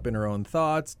wrapped up in her own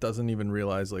thoughts, doesn't even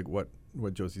realize like what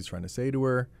Josie's trying to say to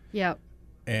her. Yeah.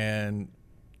 And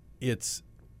it's,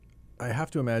 I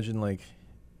have to imagine like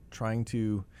trying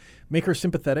to make her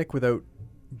sympathetic without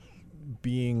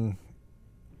being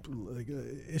like,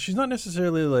 she's not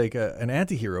necessarily like an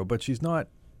anti-hero, but she's not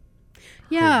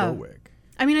Yeah. heroic.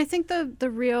 I mean, I think the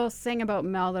real thing about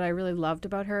Mel that I really loved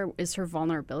about her is her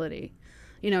vulnerability.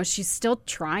 You know, she's still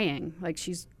trying. Like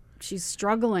she's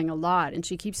struggling a lot and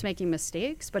she keeps making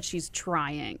mistakes, but she's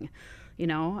trying, you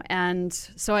know? And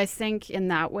so I think in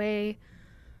that way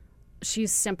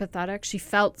she's sympathetic. She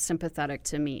felt sympathetic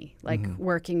to me. Like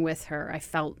working with her, I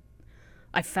felt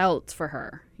for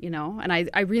her, you know? And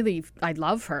I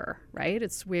love her, right?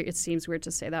 It's weird. It seems weird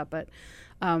to say that, but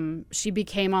she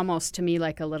became almost to me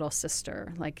like a little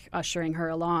sister, like ushering her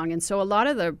along. And so a lot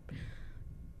of the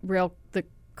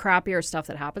crappier stuff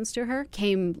that happens to her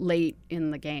came late in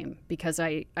the game because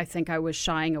I think I was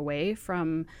shying away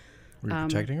from. Were you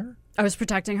protecting her? I was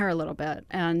protecting her a little bit,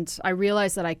 and I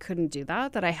realized that I couldn't do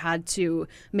that. I had to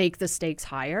make the stakes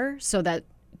higher so that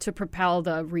to propel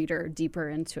the reader deeper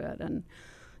into it. And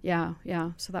yeah.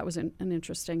 So that was an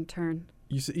interesting turn.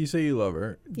 You say you love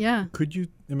her. Yeah. Could you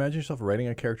imagine yourself writing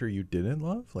a character you didn't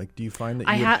love? Like, do you find that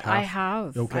I you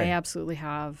have. Okay. I absolutely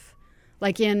have.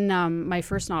 Like in my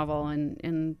first novel,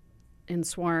 in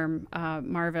Swarm,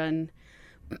 Marvin,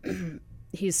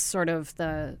 he's sort of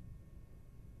the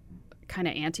kind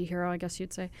of anti-hero, I guess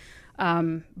you'd say.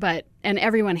 And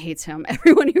everyone hates him.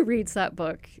 Everyone who reads that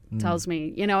book tells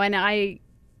me, you know, and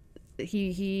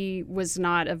he was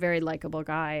not a very likable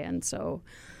guy. And so,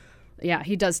 yeah,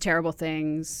 he does terrible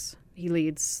things. He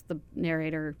leads the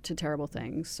narrator to terrible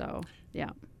things. So, yeah.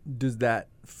 Does that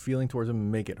feeling towards him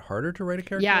make it harder to write a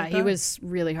character? Yeah, like he that? was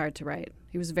really hard to write.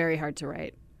 He was very hard to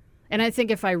write. And I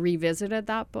think if I revisited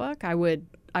that book, I would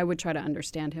try to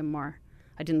understand him more.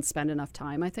 I didn't spend enough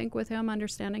time, I think, with him,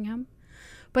 understanding him.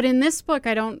 But in this book,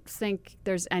 I don't think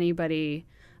there's anybody.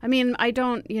 I mean, I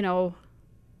don't, you know,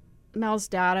 Mel's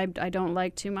dad, I don't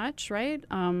like too much, right?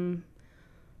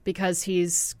 Because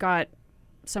he's got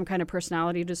some kind of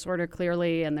personality disorder,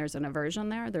 clearly, and there's an aversion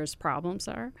there. There's problems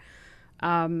there.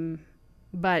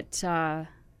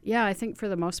 Yeah, I think for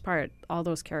the most part, all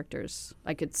those characters,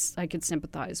 I could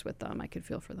sympathize with them. I could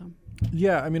feel for them.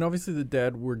 Yeah, I mean, obviously the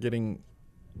dad, we're getting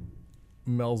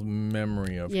Mel's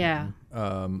memory of him.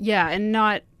 Yeah, and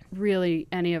not really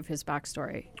any of his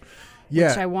backstory, Yeah,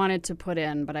 which I wanted to put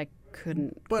in, but I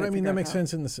couldn't. but quite I mean, figure that out makes how.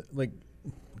 sense in this. Like,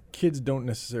 kids don't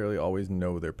necessarily always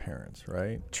know their parents,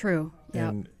 right? True. Yeah.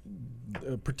 And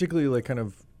particularly, like, kind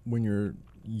of when you're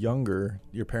younger,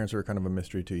 your parents are kind of a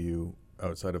mystery to you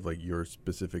outside of like your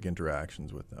specific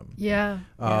interactions with them. Yeah.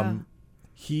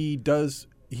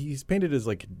 He's painted as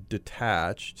like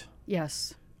detached.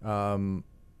 Yes. And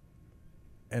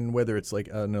whether it's like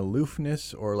an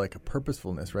aloofness or like a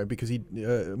purposefulness, right? Because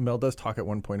Mel does talk at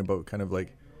one point about kind of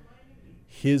like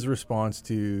his response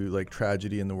to like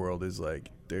tragedy in the world is like,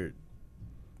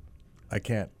 I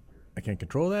can't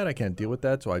control that. I can't deal with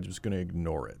that. So I'm just going to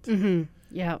ignore it. Mm-hmm.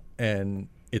 Yeah. And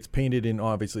it's painted in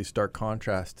obviously stark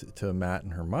contrast to Matt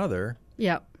and her mother.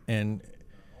 Yeah. And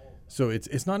so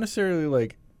it's not necessarily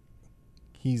like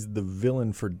he's the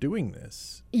villain for doing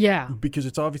this. Yeah. Because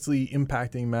it's obviously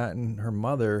impacting Matt and her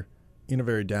mother in a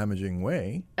very damaging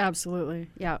way, Absolutely.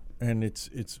 Yeah. and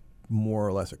it's more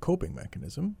or less a coping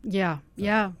mechanism. Yeah.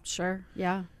 Yeah. Sure.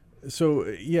 Yeah. So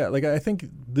yeah, like I think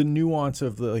the nuance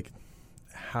of like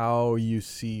how you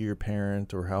see your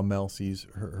parent or how Mel sees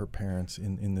her parents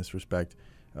in this respect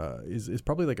is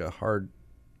probably like a hard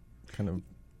kind of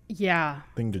Yeah.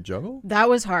 thing to juggle. That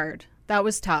was hard. That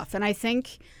was tough. And I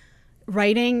think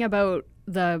writing about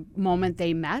the moment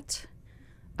they met,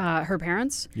 her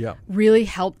parents, Yeah. really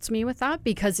helped me with that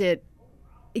because it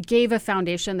gave a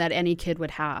foundation that any kid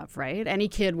would have, right? Any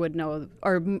kid would know,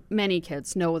 or many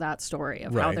kids know that story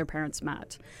of how Right. their parents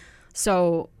met.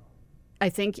 So I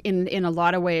think in a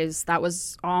lot of ways that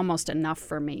was almost enough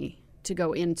for me to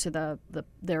go into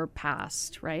their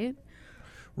past, right?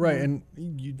 Right, and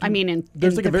you I mean,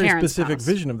 there's in like the a very parents' specific past.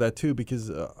 vision of that too, because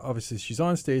obviously she's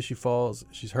on stage, she falls,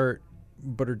 she's hurt,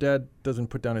 but her dad doesn't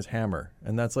put down his hammer,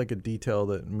 and that's like a detail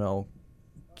that Mel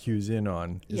cues in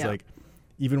on. Is Yeah. like,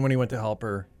 even when he went to help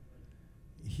her,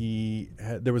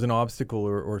 there was an obstacle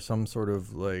or some sort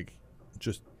of like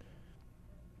just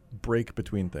break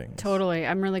between things. Totally.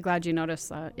 I'm really glad you noticed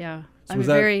that. Yeah. So I'm was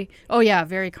that-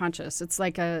 very conscious. It's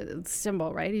like a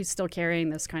symbol, right? He's still carrying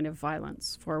this kind of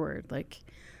violence forward. Like,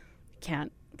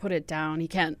 can't put it down. He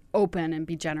can't open and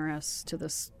be generous to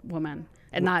this woman.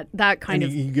 And that kind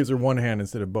And of, he gives her one hand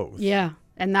instead of both. yeah.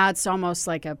 And that's almost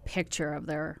like a picture of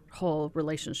their whole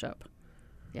relationship.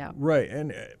 Yeah. Right,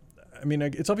 and I mean,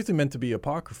 it's obviously meant to be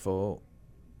apocryphal,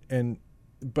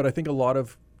 but I think a lot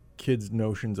of kids'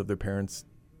 notions of their parents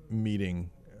meeting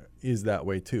is that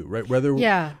way too, right? Whether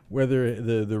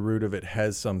the root of it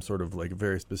has some sort of like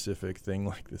very specific thing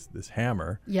like this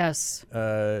hammer, Yes.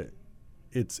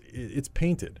 it's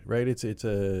painted, right? It's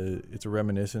a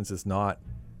reminiscence. It's not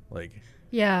like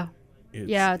Yeah.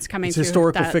 It's coming It's through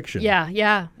historical that- fiction.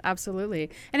 Yeah, absolutely.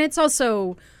 And it's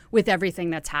also with everything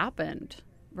that's happened,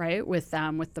 right? With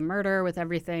them, with the murder, with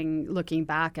everything, looking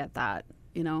back at that,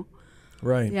 you know?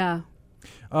 right. Yeah.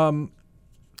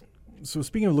 So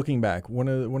speaking of looking back, one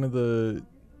of the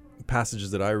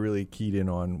passages that I really keyed in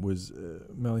on was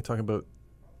Melanie talking about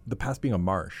the past being a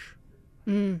marsh,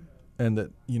 and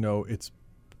that it's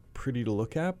pretty to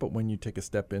look at, but when you take a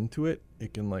step into it,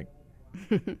 it can like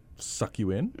suck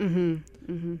you in.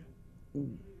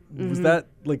 Was that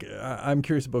like I'm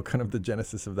curious about kind of the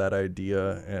genesis of that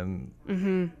idea, and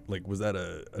like was that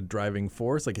a driving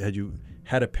force? Like had you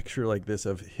had a picture like this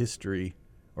of history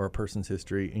or a person's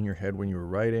history in your head when you were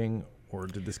writing, or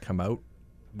did this come out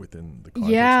within the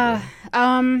context Yeah. of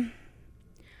writing?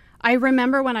 I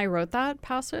remember when I wrote that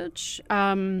passage.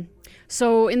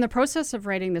 So in the process of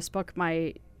writing this book,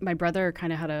 my brother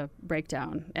kind of had a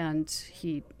breakdown and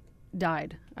he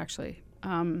died actually.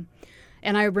 And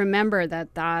I remember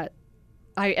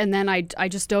I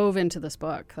just dove into this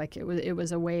book. Like it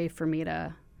was a way for me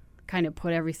to kind of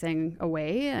put everything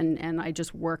away and I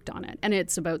just worked on it. And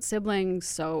it's about siblings,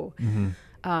 so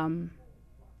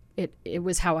it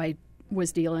was how I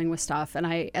was dealing with stuff. And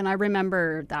I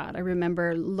remember that. I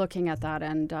remember looking at that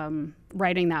and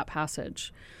writing that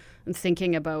passage and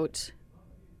thinking about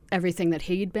everything that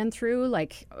he'd been through,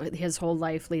 like his whole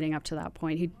life leading up to that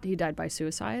point. He died by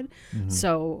suicide.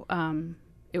 So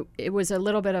it was a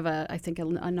little bit of I think a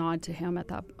nod to him at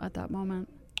that moment.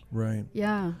 Right.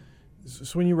 Yeah.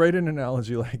 So when you write an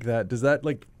analogy like that, does that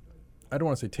like, I don't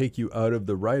want to say take you out of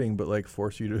the writing, but like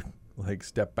force you to like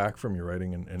step back from your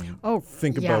writing and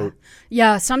think about.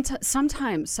 Yeah.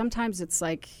 Sometimes it's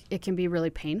like it can be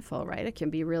really painful, right? It can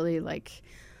be really like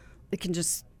it can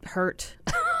just hurt,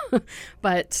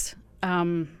 but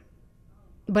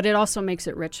it also makes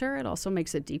it richer. It also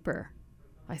makes it deeper,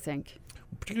 I think.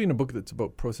 Particularly in a book that's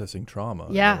about processing trauma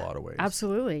in a lot of ways.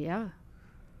 Absolutely. Yeah.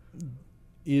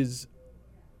 Is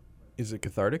it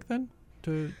cathartic then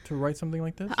to write something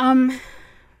like this? I'm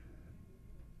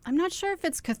not sure if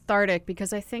it's cathartic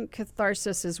because I think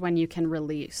catharsis is when you can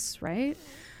release, right?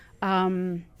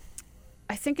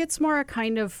 I think it's more a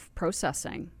kind of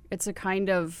processing. It's a kind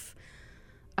of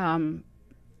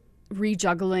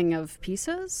rejuggling of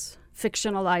pieces,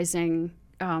 fictionalizing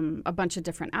a bunch of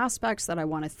different aspects that I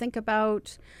want to think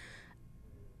about.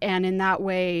 And in that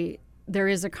way, there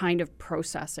is a kind of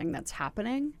processing that's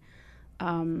happening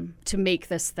to make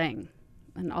this thing.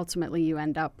 And ultimately, you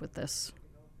end up with this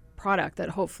product that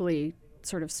hopefully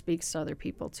sort of speaks to other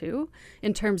people too,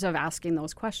 in terms of asking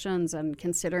those questions and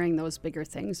considering those bigger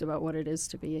things about what it is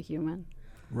to be a human.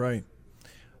 Right.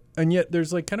 And yet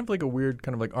there's like kind of like a weird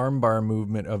kind of like armbar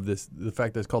movement of the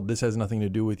fact that it's called This Has Nothing to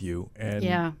Do with You. And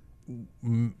Yeah.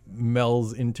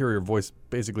 Mel's interior voice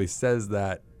basically says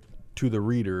that to the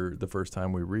reader the first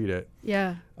time we read it.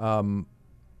 Yeah.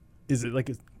 Is it like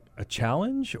a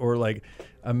challenge or like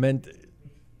a meant,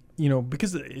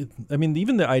 because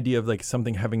even the idea of like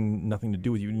something having nothing to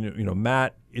do with you,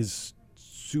 Matt is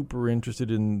super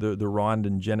interested in the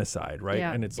Rwandan genocide, right?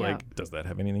 Yeah, and it's like, does that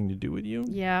have anything to do with you?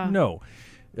 Yeah. No.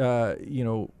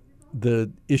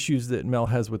 The issues that Mel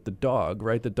has with the dog,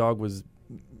 right? The dog was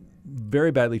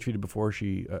very badly treated before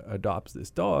she adopts this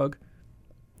dog.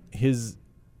 His,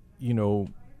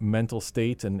 mental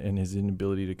state and his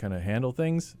inability to kind of handle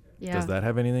things. Yeah. Does that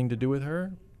have anything to do with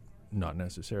her? Not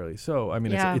necessarily. So,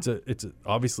 it's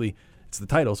obviously it's the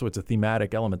title, so it's a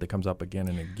thematic element that comes up again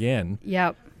and again.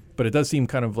 Yep. But it does seem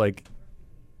kind of like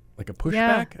a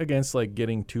pushback against like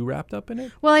getting too wrapped up in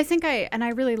it. Well, I think I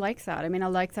really like that. I mean, I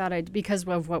like that because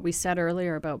of what we said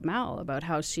earlier about Mel, about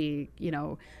how she,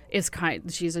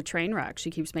 she's a train wreck. She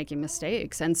keeps making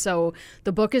mistakes. And so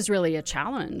the book is really a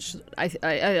challenge.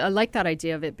 I like that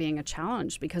idea of it being a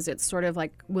challenge because it's sort of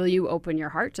like, will you open your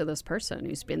heart to this person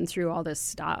who's been through all this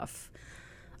stuff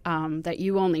that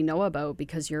you only know about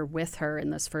because you're with her in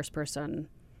this first person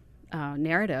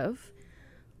narrative?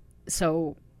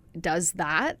 So does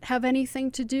that have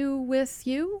anything to do with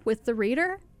you, with the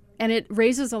reader? And it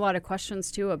raises a lot of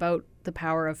questions, too, about the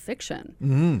power of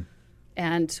fiction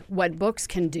and what books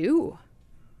can do,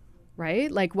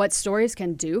 right? Like what stories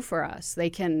can do for us. They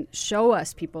can show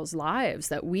us people's lives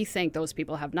that we think those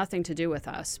people have nothing to do with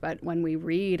us. But when we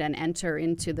read and enter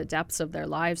into the depths of their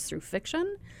lives through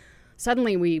fiction,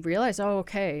 suddenly we realize, oh,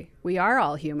 okay, we are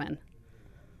all human.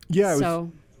 Yeah.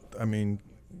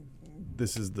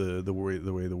 This is the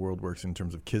way the world works in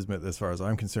terms of kismet as far as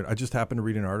I'm concerned. I just happened to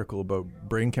read an article about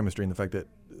brain chemistry and the fact that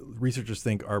researchers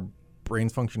think our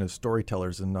brains function as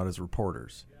storytellers and not as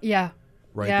reporters. Yeah.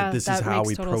 Right? Yeah, that this is how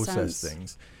we process sense.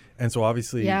 things. And so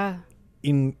obviously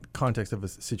in context of a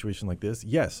situation like this,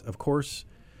 yes, of course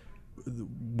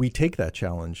we take that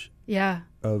challenge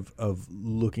of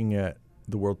looking at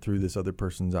the world through this other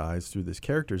person's eyes, through this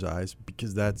character's eyes,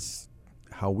 because that's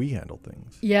how we handle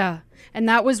things. Yeah. And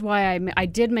that was why I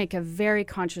did make a very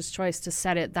conscious choice to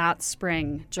set it that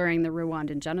spring during the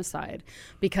Rwandan genocide,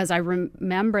 because I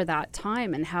remember that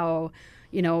time and how,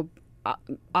 so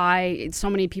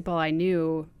many people I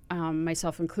knew,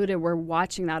 myself included, were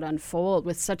watching that unfold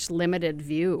with such limited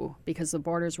view because the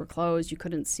borders were closed. You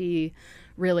couldn't see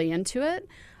really into it.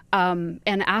 And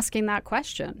asking that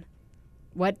question,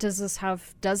 what does this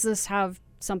have? Does this have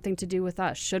something to do with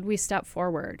us? Should we step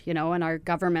forward? And our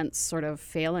government's sort of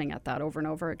failing at that over and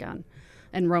over again.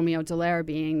 And Romeo Dallaire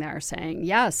being there saying,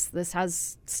 yes, this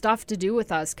has stuff to do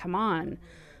with us. Come on.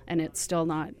 And it's still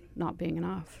not being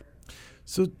enough.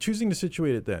 So choosing to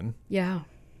situate it then. Yeah.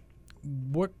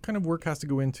 What kind of work has to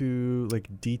go into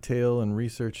like detail and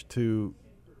research to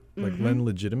like lend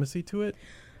legitimacy to it?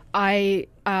 I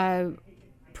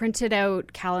printed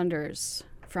out calendars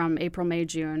from April, May,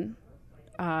 June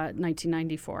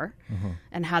 1994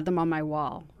 and had them on my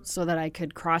wall so that I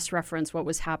could cross-reference what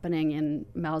was happening in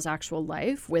Mel's actual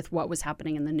life with what was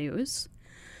happening in the news.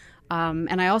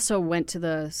 And I also went to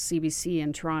the CBC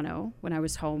in Toronto when I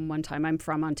was home one time. I'm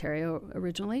from Ontario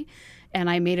originally. And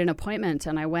I made an appointment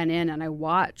and I went in and I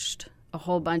watched a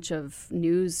whole bunch of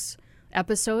news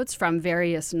episodes from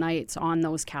various nights on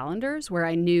those calendars where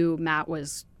I knew Matt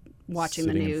was watching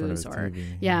Sitting the in front of news his or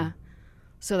TV,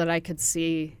 so that I could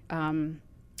see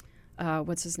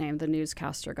what's his name, the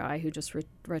newscaster guy who just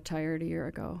retired a year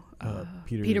ago,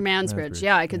 Peter Mansbridge.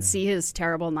 Yeah, I could see his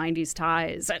terrible 90s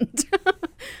ties and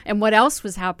and what else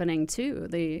was happening too,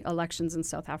 the elections in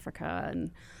South Africa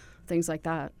and things like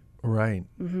that. Right.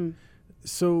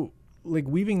 So like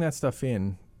weaving that stuff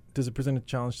in, does it present a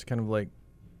challenge to kind of like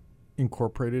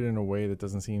incorporate it in a way that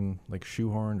doesn't seem like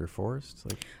shoehorned or forced?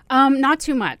 Like, not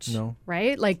too much. No?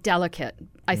 Right? Like delicate.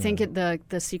 I think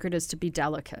the secret is to be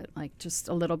delicate, like just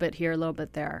a little bit here, a little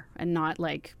bit there, and not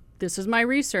like, this is my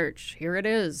research, here it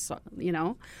is,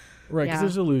 Right, because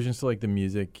there's allusions to like the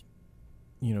music,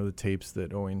 the tapes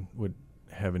that Owen would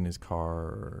have in his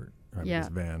car or his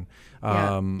van.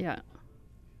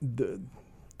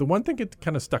 The one thing that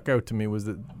kind of stuck out to me was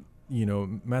that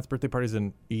Matt's birthday party is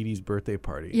an 80s birthday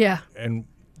party. Yeah. And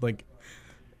like,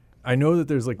 I know that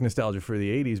there's like nostalgia for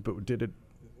the 80s, but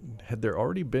had there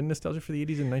already been nostalgia for the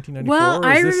 80s in 1994? Well,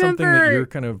 or is this something that you're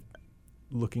kind of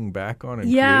looking back on and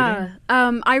creating?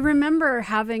 I remember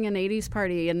having an 80s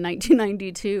party in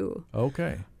 1992.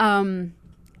 Okay.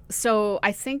 So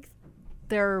I think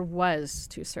there was,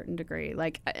 to a certain degree,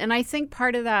 and I think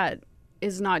part of that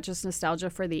is not just nostalgia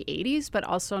for the 80s, but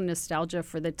also nostalgia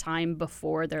for the time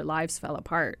before their lives fell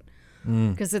apart.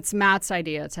 Because it's Matt's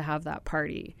idea to have that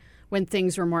party when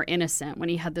things were more innocent, when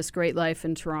he had this great life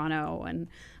in Toronto and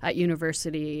at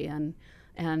university,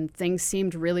 and things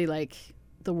seemed really like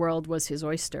the world was his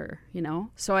oyster, you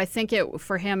know? So I think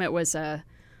for him it was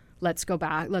let's go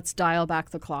back, let's dial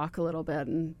back the clock a little bit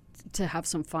and to have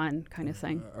some fun kind of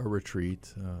thing. A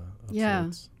retreat. Of Yeah.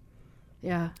 sorts.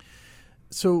 Yeah.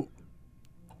 So,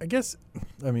 I guess,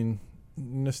 I mean,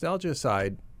 nostalgia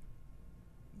aside,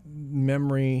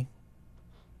 memory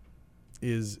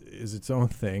is its own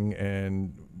thing,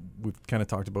 and we've kind of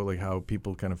talked about like how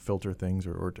people kind of filter things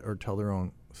or tell their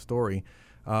own story.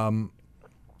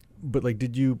 But like,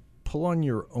 did you pull on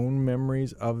your own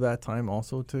memories of that time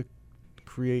also to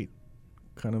create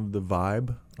kind of the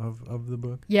vibe of the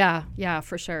book? Yeah,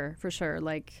 for sure.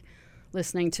 Like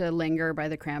listening to Linger by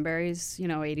the Cranberries,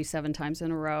 87 times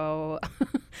in a row.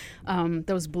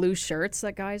 Those blue shirts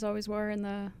that guys always wore in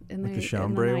the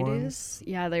chambray 90s. ones?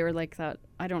 Yeah, they were like that.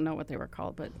 I don't know what they were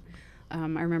called, but I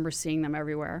remember seeing them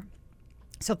everywhere.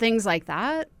 So things like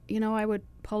that, I would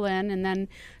pull in, and then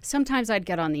sometimes I'd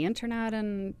get on the internet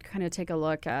and kind of take a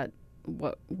look at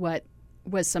what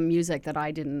was some music that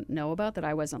I didn't know about, that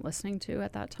I wasn't listening to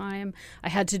at that time. I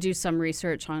had to do some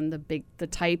research on the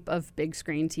type of big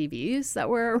screen TVs that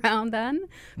were around then,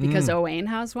 because Owain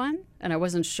has one, and I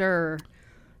wasn't sure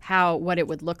what it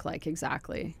would look like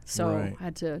exactly. So Right. I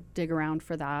had to dig around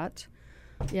for that.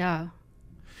 Yeah.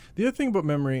 The other thing about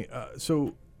memory,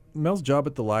 so Mel's job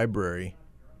at the library,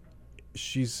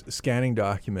 she's scanning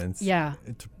documents Yeah.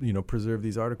 to preserve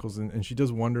these articles, and she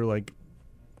does wonder, like,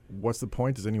 what's the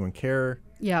point? Does anyone care?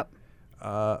 Yep.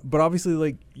 But obviously,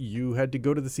 like, you had to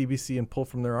go to the CBC and pull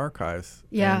from their archives.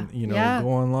 Yeah, And, yeah. go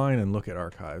online and look at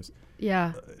archives.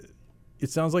 Yeah. It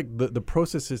sounds like the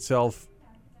process itself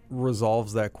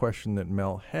resolves that question that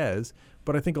Mel has.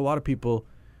 But I think a lot of people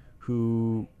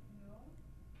who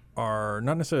are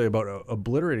not necessarily about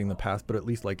obliterating the past, but at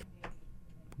least, like,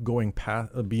 going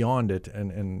beyond it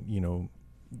and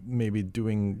maybe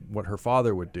doing what her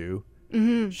father would do,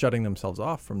 shutting themselves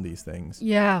off from these things.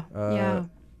 Yeah. Yeah.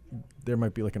 There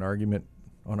might be like an argument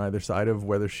on either side of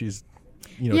whether she's,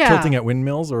 Yeah. tilting at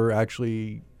windmills or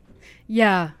actually.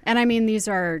 Yeah. And I mean, these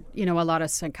are, a lot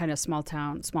of kind of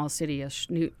small city-ish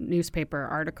newspaper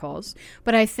articles.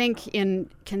 But I think in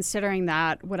considering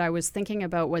that, what I was thinking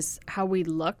about was how we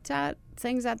looked at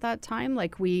things at that time.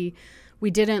 Like we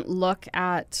didn't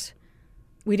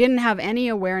have any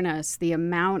awareness the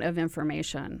amount of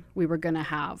information we were going to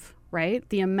have, right?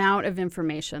 The amount of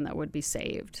information that would be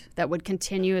saved, that would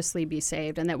continuously be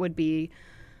saved, and that would be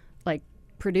like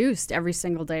produced every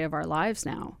single day of our lives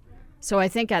now. So I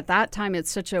think at that time,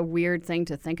 it's such a weird thing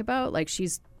to think about. Like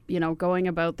she's, going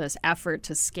about this effort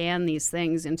to scan these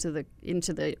things into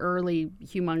the early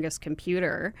humongous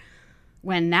computer,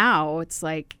 when now it's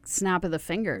like snap of the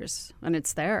fingers and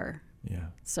it's there. Yeah.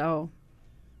 So,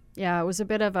 yeah, it was a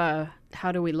bit of a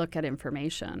how do we look at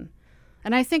information?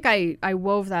 And I think I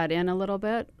wove that in a little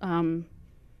bit,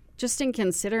 just in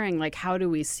considering, like, how do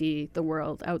we see the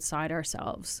world outside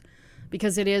ourselves?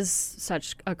 Because it is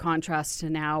such a contrast to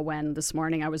now, when this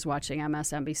morning I was watching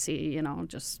MSNBC,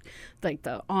 just like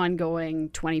the ongoing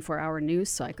 24-hour news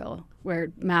cycle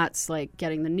where Matt's like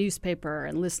getting the newspaper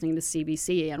and listening to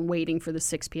CBC and waiting for the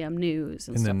 6 p.m. news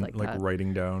and stuff then like that.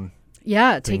 writing down.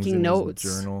 Yeah, things in taking his notes.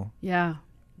 journal. Yeah.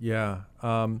 Yeah.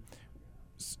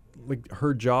 Like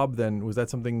her job then, was that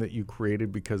something that you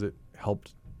created because it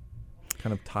helped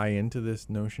kind of tie into this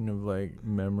notion of like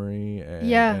memory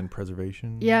and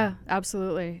preservation? Yeah,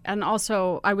 absolutely. And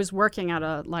also I was working at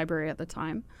a library at the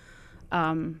time.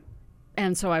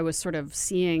 And so I was sort of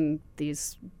seeing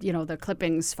these, the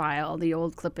clippings file, the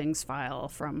old clippings file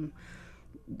from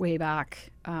way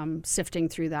back, sifting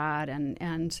through that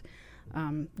and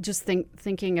just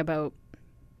thinking about,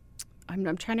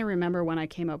 I'm trying to remember when I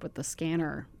came up with the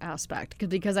scanner aspect,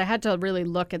 because I had to really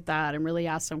look at that and really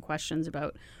ask some questions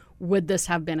about, would this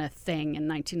have been a thing in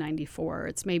 1994?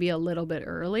 It's maybe a little bit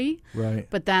early. Right.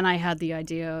 But then I had the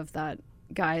idea of that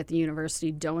guy at the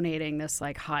university donating this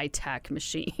like high-tech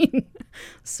machine.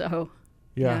 So,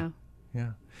 Yeah.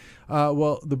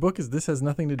 Well, the book is This Has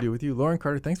Nothing to Do with You. Lauren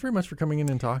Carter, thanks very much for coming in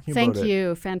and talking about it. Thank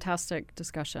you. Fantastic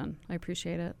discussion. I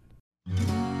appreciate it.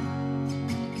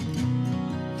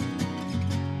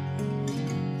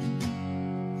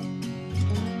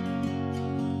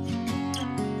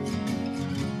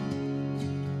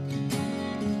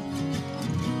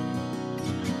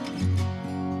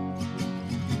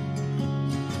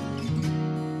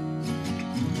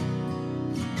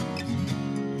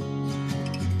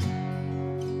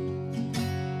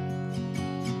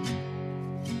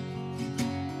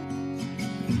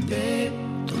 Babe,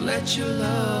 don't let your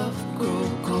love grow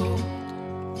cold.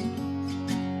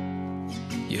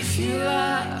 You feel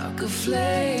like a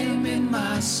flame in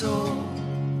my soul.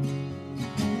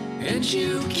 and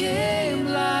you came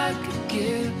like a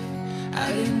gift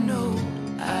I didn't know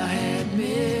I had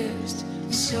missed.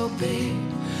 So babe,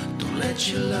 don't let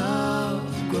your love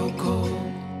grow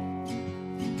cold.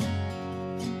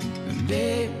 And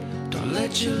babe, don't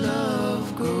let your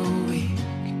love grow weak.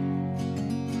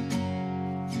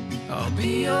 I'll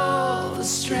be all the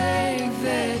strength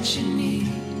that you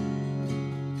need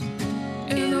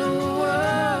in a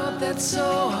world that's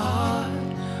so hard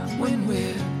when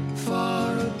we're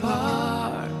far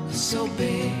apart. So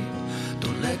babe,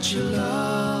 don't let your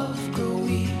love grow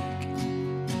weak.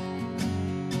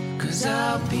 'Cause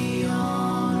I'll be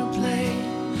on a plane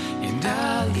and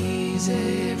I'll ease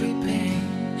every pain,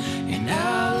 and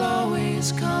I'll always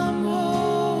come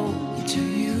home to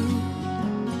you.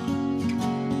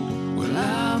 Well,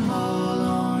 I'm all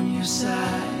on your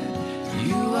side.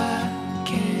 You I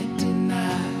can't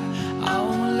deny. I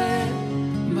won't let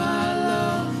my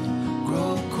love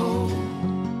grow cold.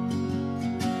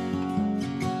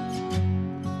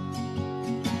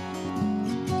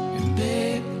 And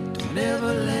babe, don't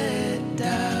ever let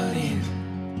doubt in.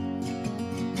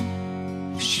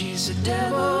 She's a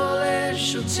devil and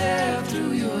she'll tear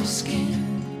through your skin.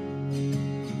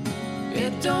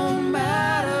 It don't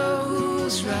matter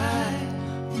who's right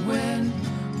when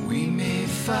we may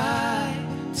fight.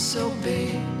 So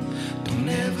babe, don't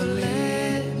ever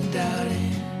let doubt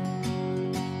in.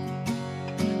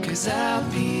 'Cause I'll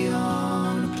be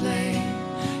on a plane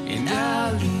and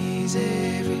I'll ease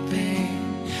every pain,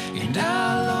 and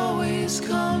I'll always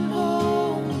come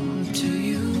home to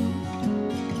you.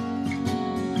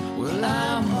 Well,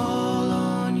 I'm all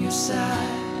on your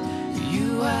side. You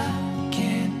I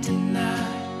can't deny.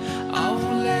 I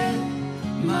won't let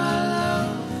my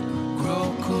love grow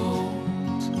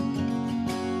cold.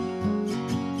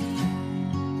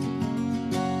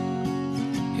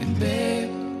 And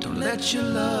babe, don't let your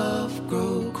love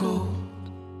grow cold.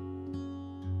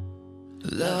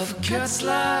 Love cuts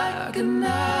like a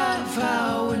knife, I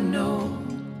would know.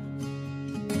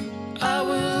 I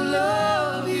will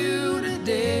love you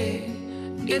today,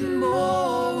 get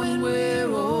more when we're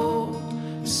old.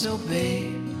 So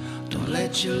babe, don't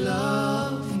let your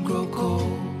love grow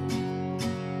cold.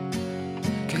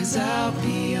 'Cause I'll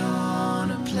be on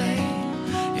a plane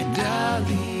and I'll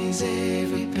ease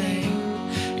every pain,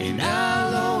 and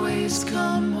I'll always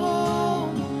come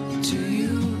home to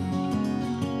you.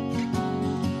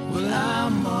 Well,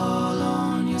 I'm all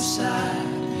on your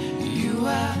side. You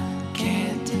I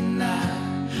can't deny.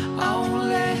 I won't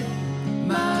let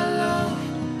my love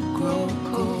grow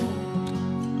cold.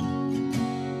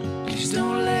 Please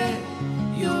don't let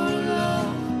your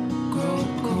love grow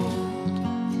cold.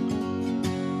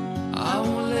 I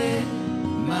won't let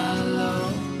my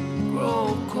love grow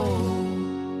cold.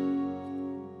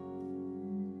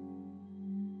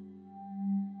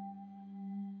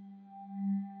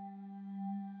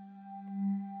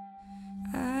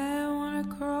 I wanna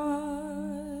cross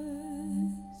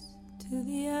to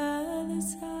the other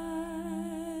side,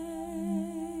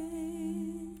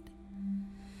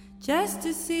 just to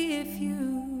see if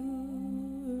you're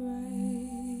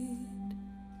right.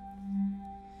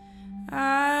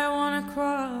 I wanna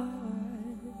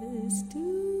cross to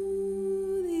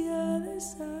the other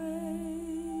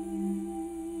side,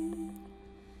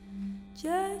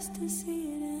 just to see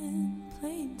it in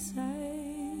plain sight.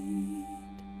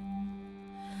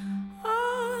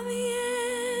 All the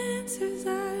answers I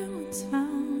once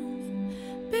found,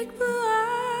 big blue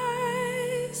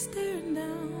eyes staring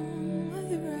down. Well,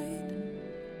 you're right,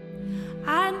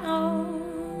 I know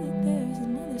that there's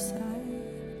another side.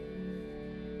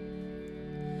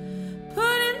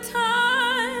 Putting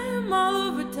time all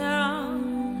over town,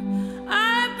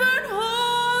 I burn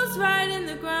holes right in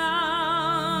the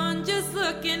ground, just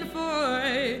looking for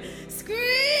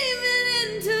screaming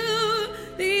into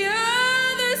the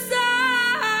other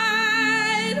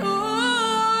side. Oh,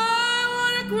 I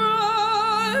wanna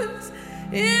cross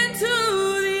into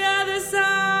the other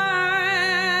side,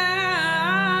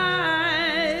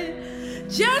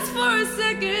 just for a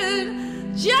second,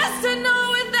 just to know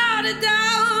without a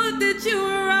doubt that you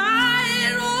were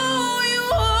right. Oh, you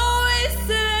always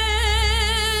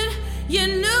said you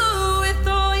knew with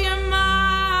all your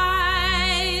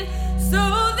might. So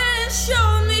then show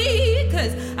me,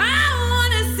 'cause I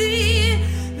wanna see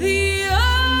the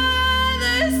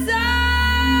other side.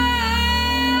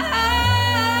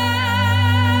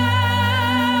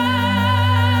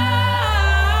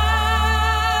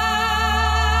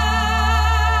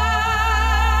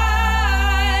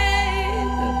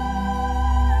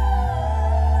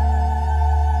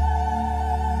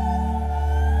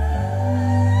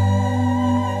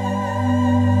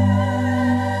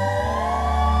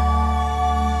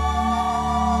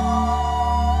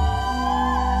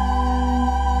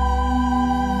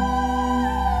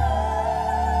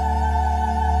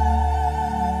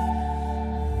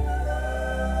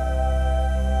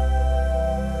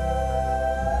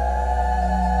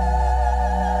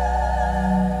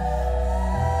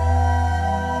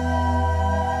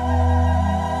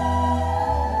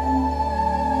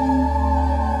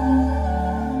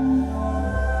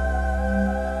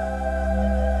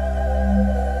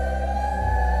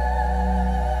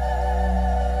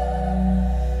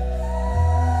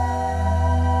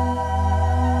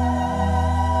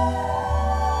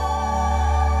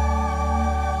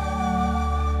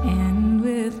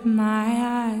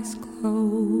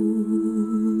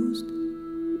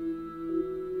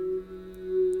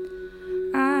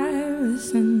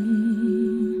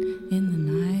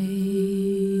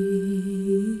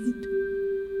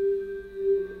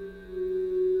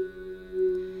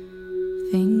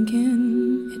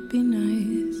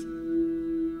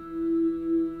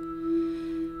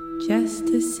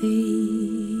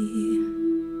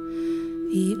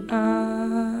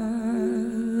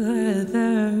 other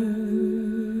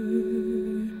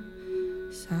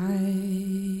side.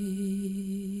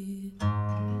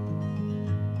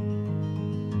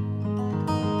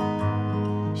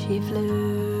 She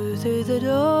flew through the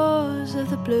doors of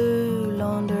the blue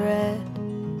laundrette.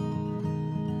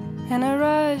 In a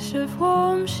rush of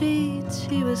warm sheets,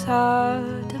 she was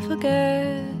hard to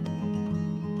forget.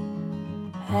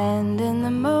 And in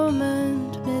the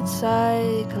moment,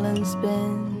 mid-cycle and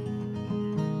spin,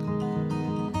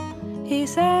 he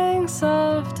sang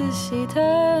soft as she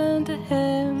turned to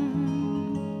him.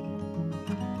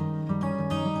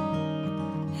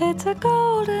 It's a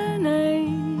golden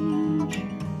age.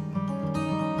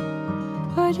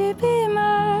 Would you be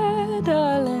my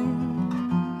darling?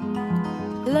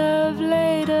 Love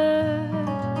later,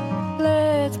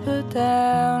 let's put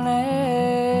down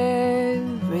everything.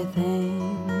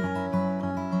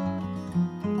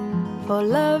 For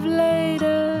love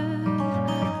later,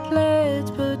 let's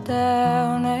put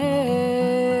down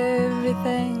everything.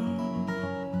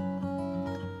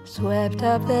 Swept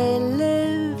up they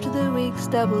lived, the week's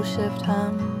double shift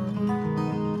hum.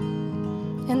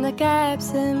 In the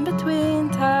gaps in between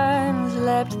times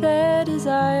leapt their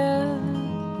desire.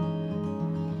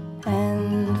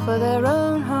 And for their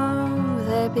own home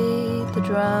they beat the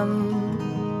drum.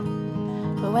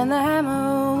 But when the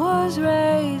hammer was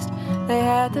raised, they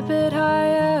had to bid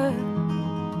higher.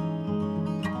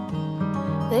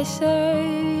 They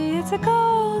say it's a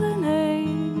golden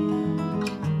age,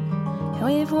 and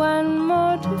we've one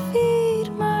more to feed,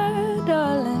 my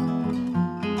darling.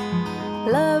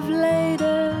 Love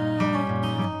later,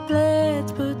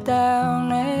 let's put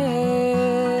down everything.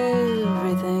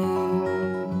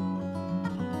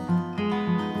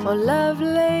 For love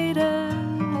later,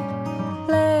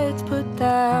 let's put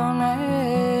down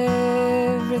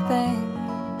everything.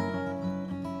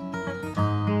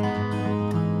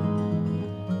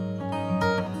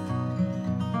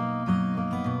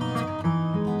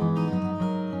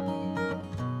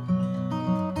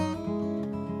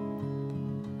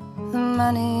 The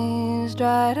money's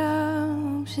dried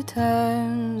up, she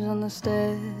turns on the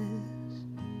stairs.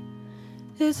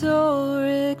 It's all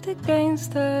rigged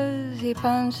against us, he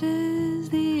punches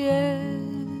the air.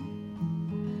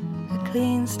 A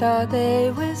clean start,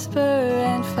 they whisper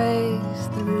and face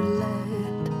the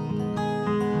roulette.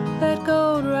 That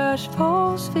gold rush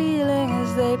false feeling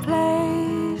as they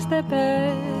place their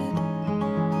bet.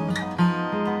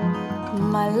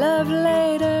 My love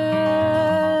later,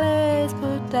 let's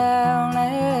put down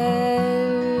everything.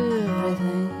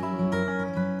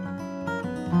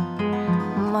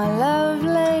 My love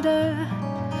later,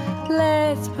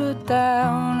 let's put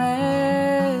down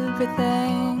everything.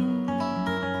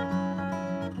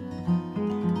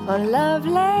 For love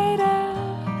later,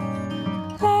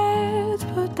 let's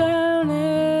put down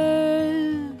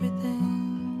everything.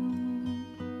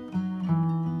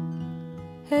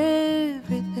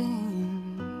 Everything.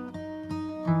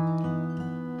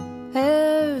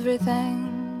 Everything.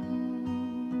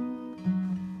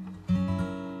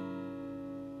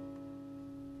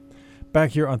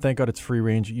 Back here on Thank God It's Free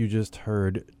Range, you just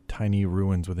heard Tiny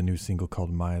Ruins with a new single called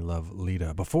My Love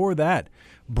Lita. Before that,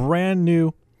 brand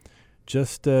new,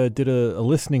 just did a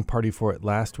listening party for it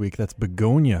last week. That's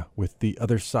Begonia with The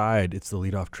Other Side. It's the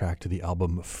lead-off track to the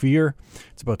album Fear.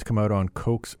 It's about to come out on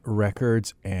Coke's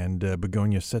Records, and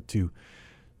Begonia set to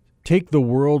take the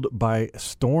world by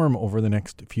storm over the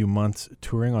next few months,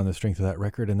 touring on the strength of that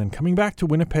record, and then coming back to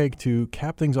Winnipeg to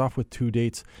cap things off with 2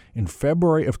 dates in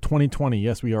February of 2020.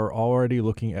 Yes, we are already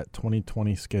looking at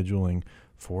 2020 scheduling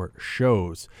for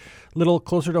shows. A little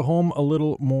closer to home, a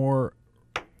little more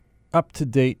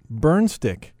up-to-date,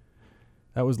 Burnstick.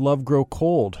 That was Love Grow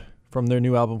Cold from their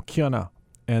new album Kiana,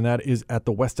 and that is at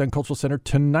the West End Cultural Center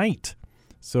tonight.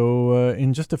 So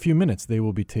in just a few minutes, they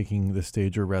will be taking the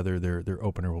stage, or rather their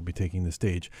opener will be taking the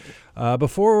stage.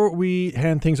 Before we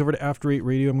hand things over to After 8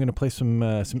 Radio, I'm going to play some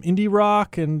indie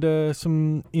rock and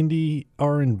some indie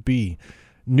R&B.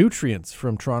 Nutrients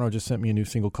from Toronto just sent me a new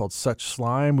single called Such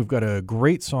Slime. We've got a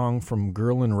great song from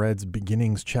Girl in Red's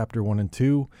Beginnings, Chapter 1 and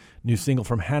 2. New single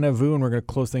from Hannah Vu, and we're going to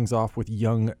close things off with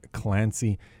Young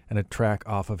Clancy and a track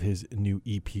off of his new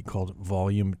EP called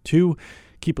Volume 2.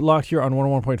 Keep it locked here on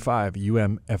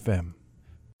 101.5 UMFM.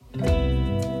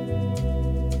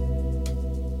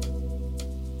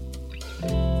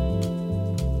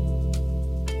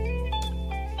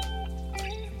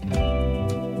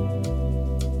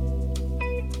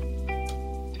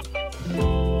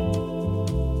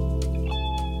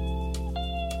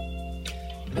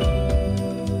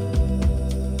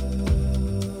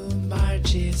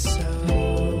 March is so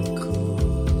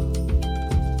cool.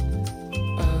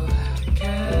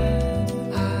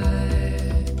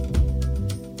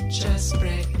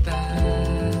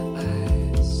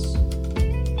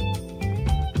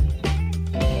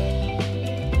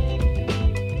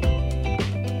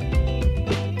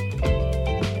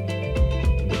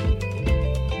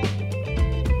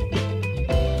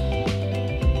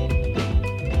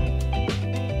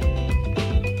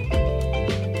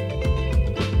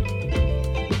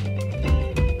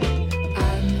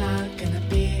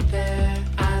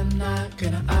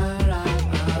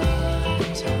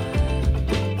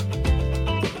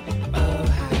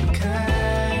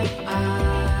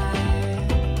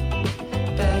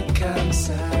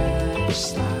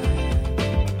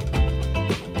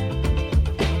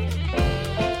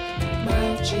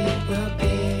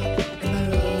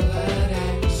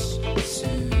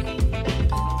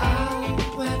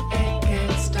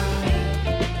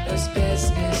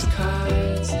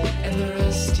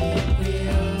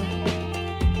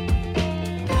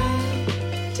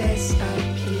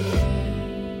 disappear.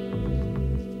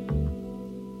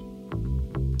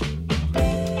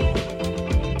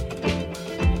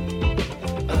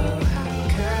 Oh, how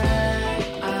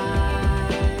could I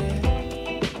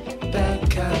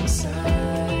become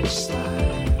such slime?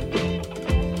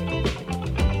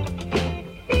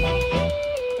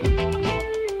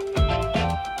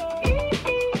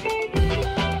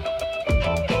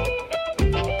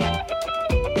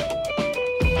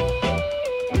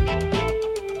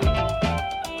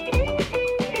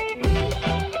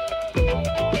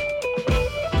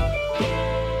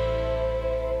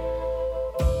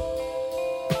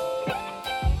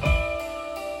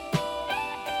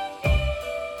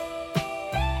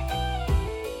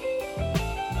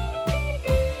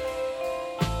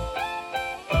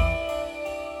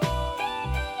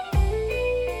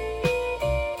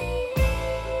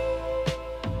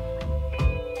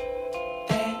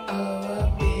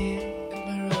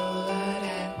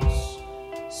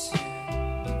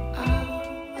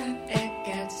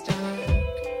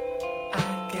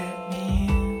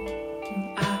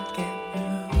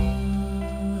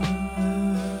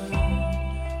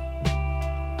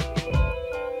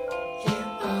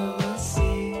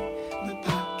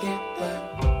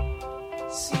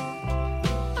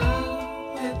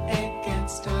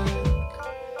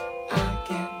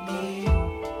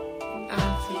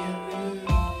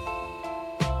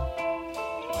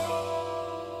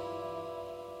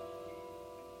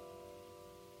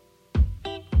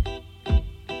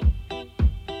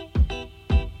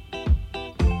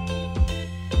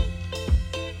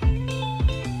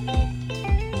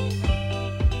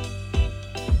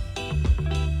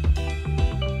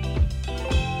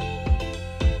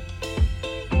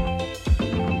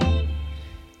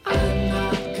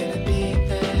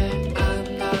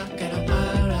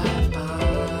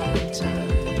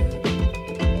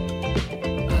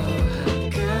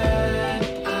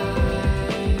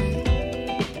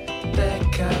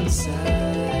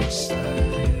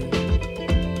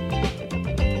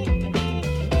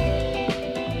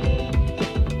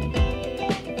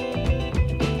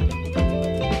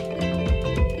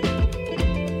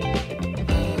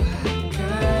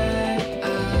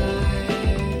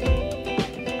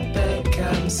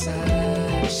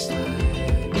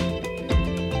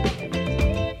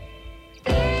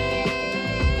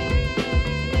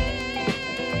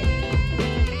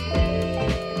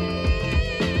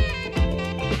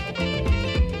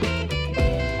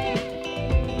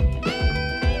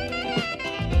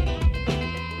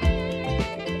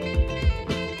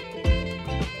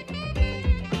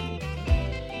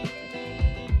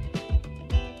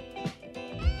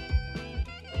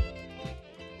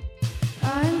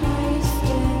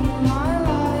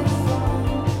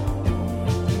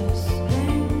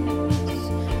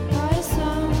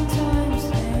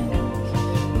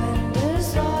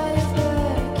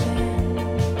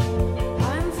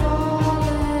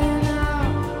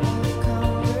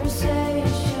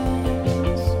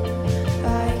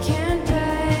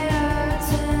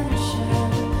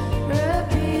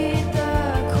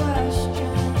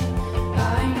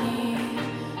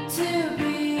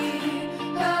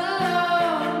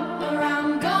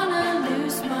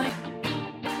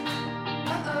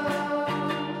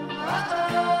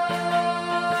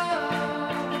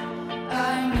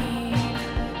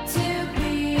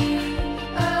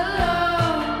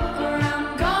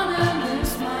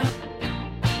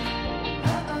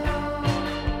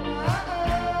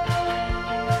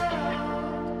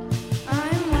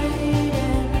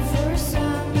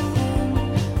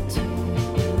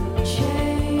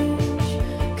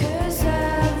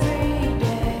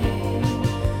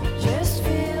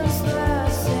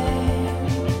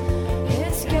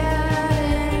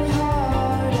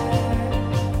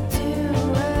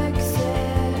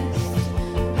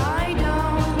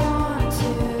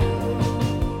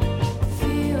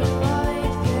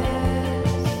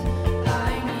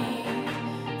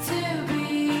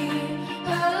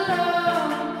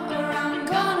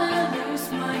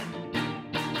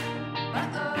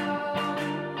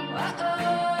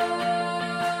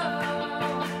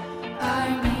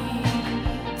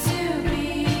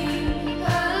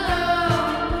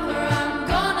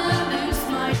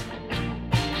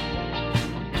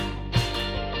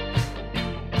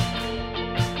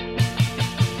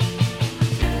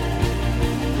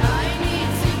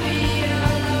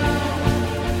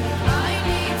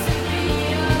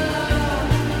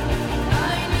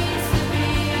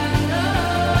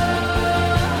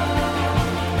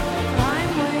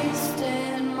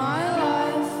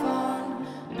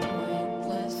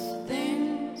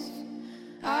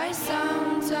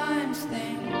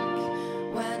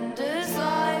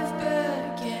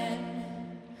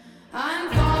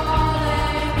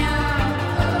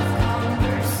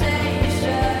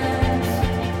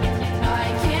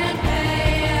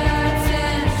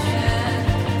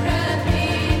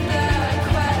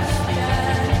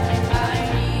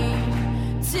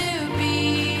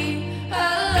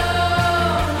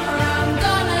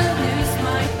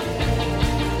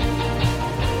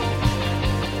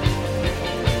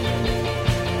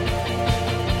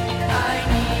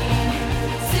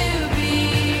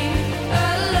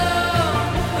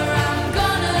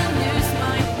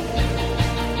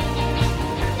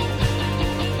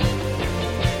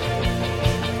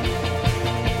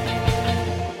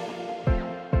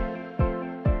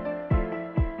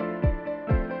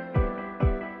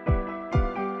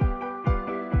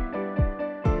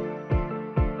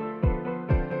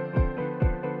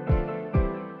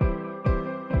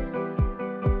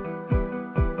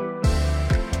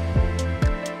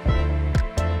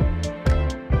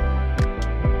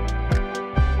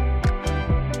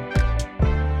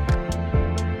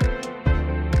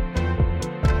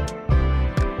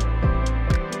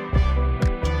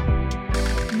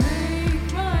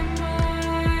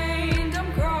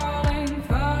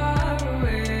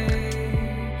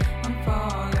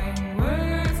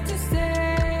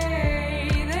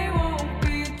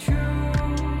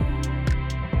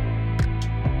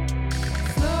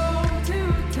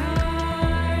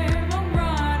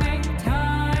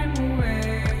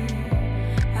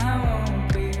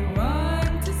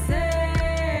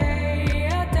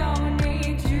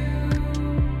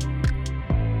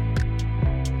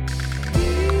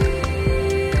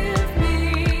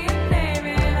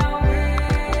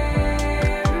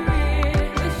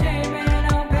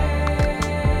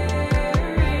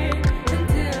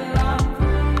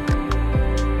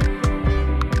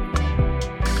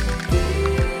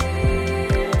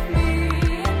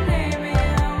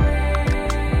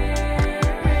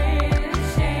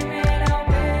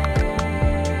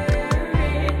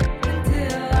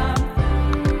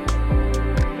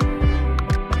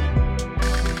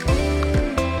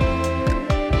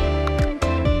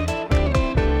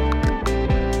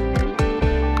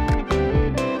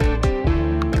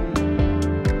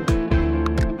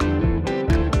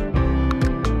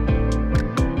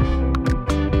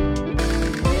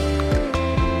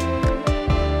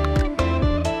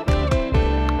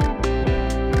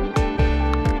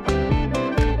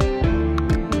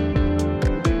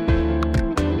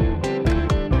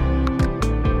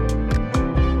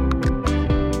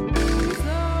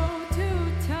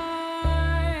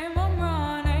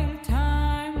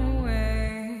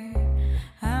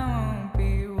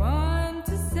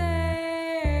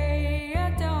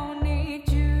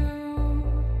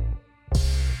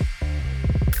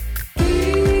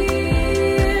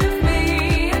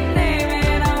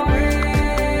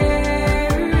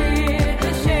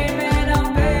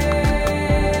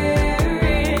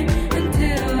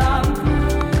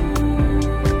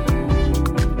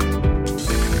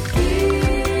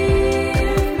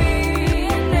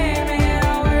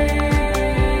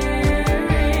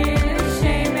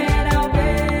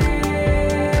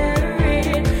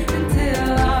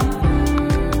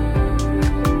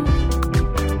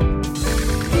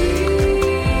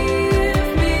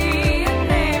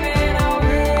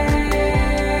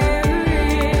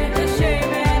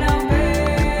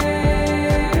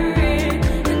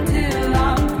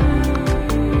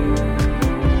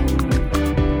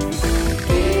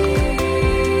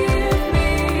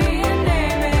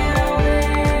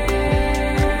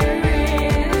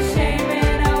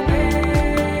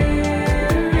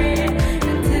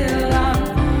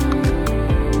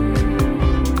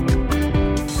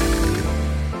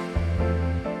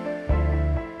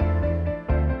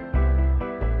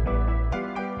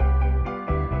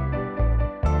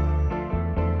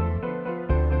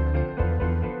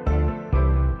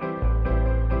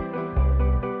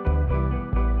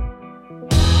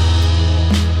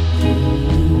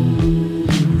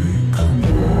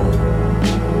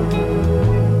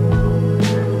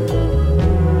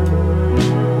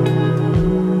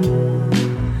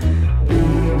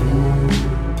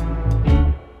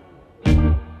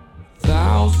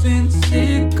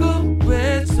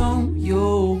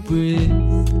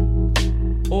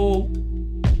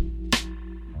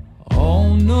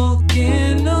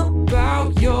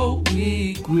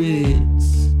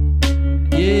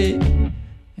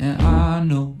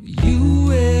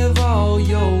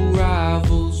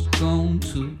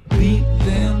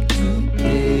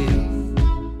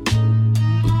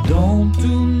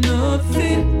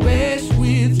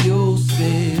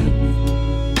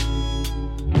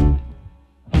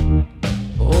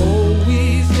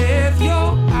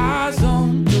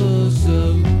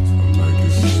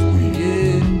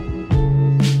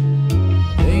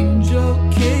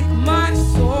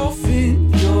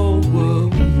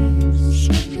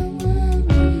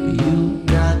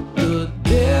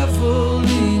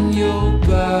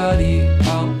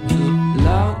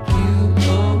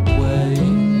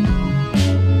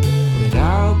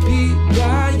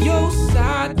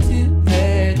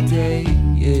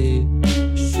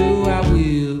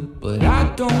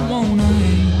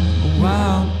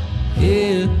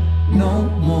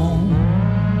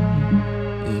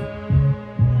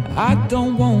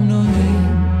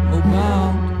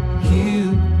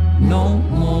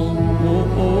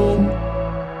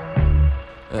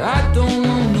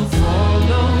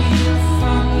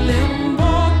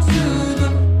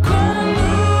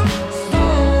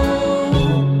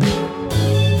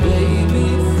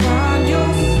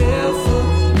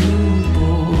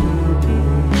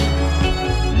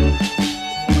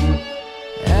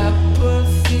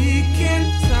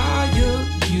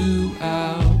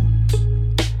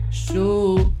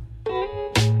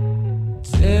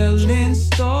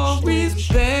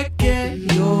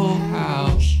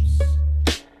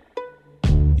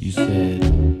 said.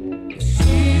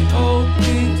 She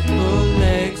opened her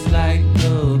legs like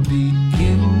the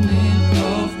beginning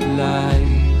of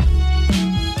life.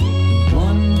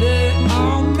 One day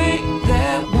I'll make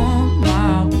that one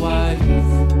my wife.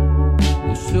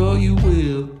 Well, sure you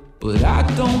will, but I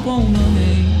don't wanna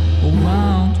hang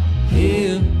around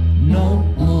here no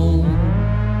more.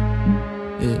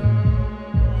 Yeah.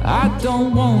 I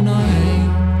don't wanna hang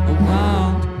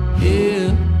around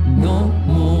here no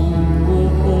more.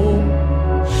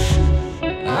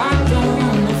 I don't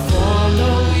wanna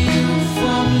follow you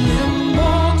from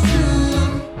limbo to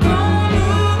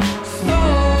cornerstone.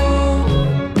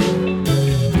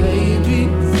 Baby,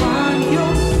 find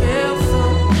yourself a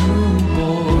new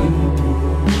boy.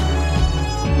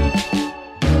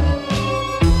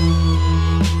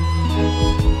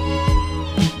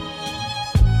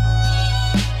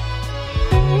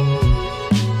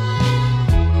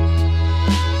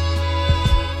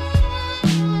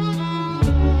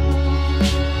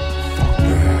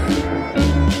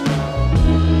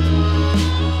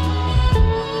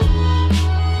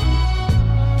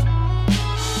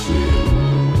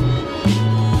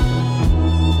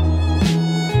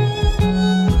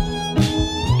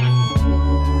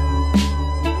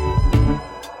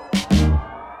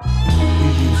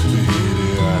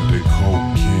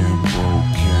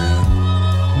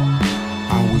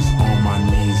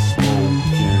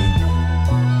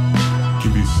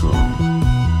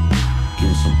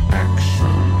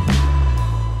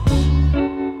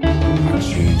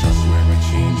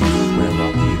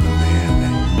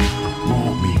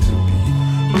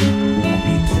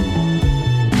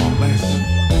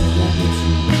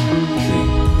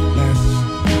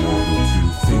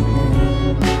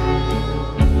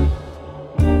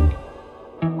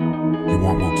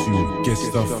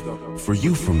 Stuff for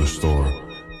you from the store.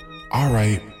 All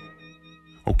right.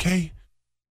 Okay.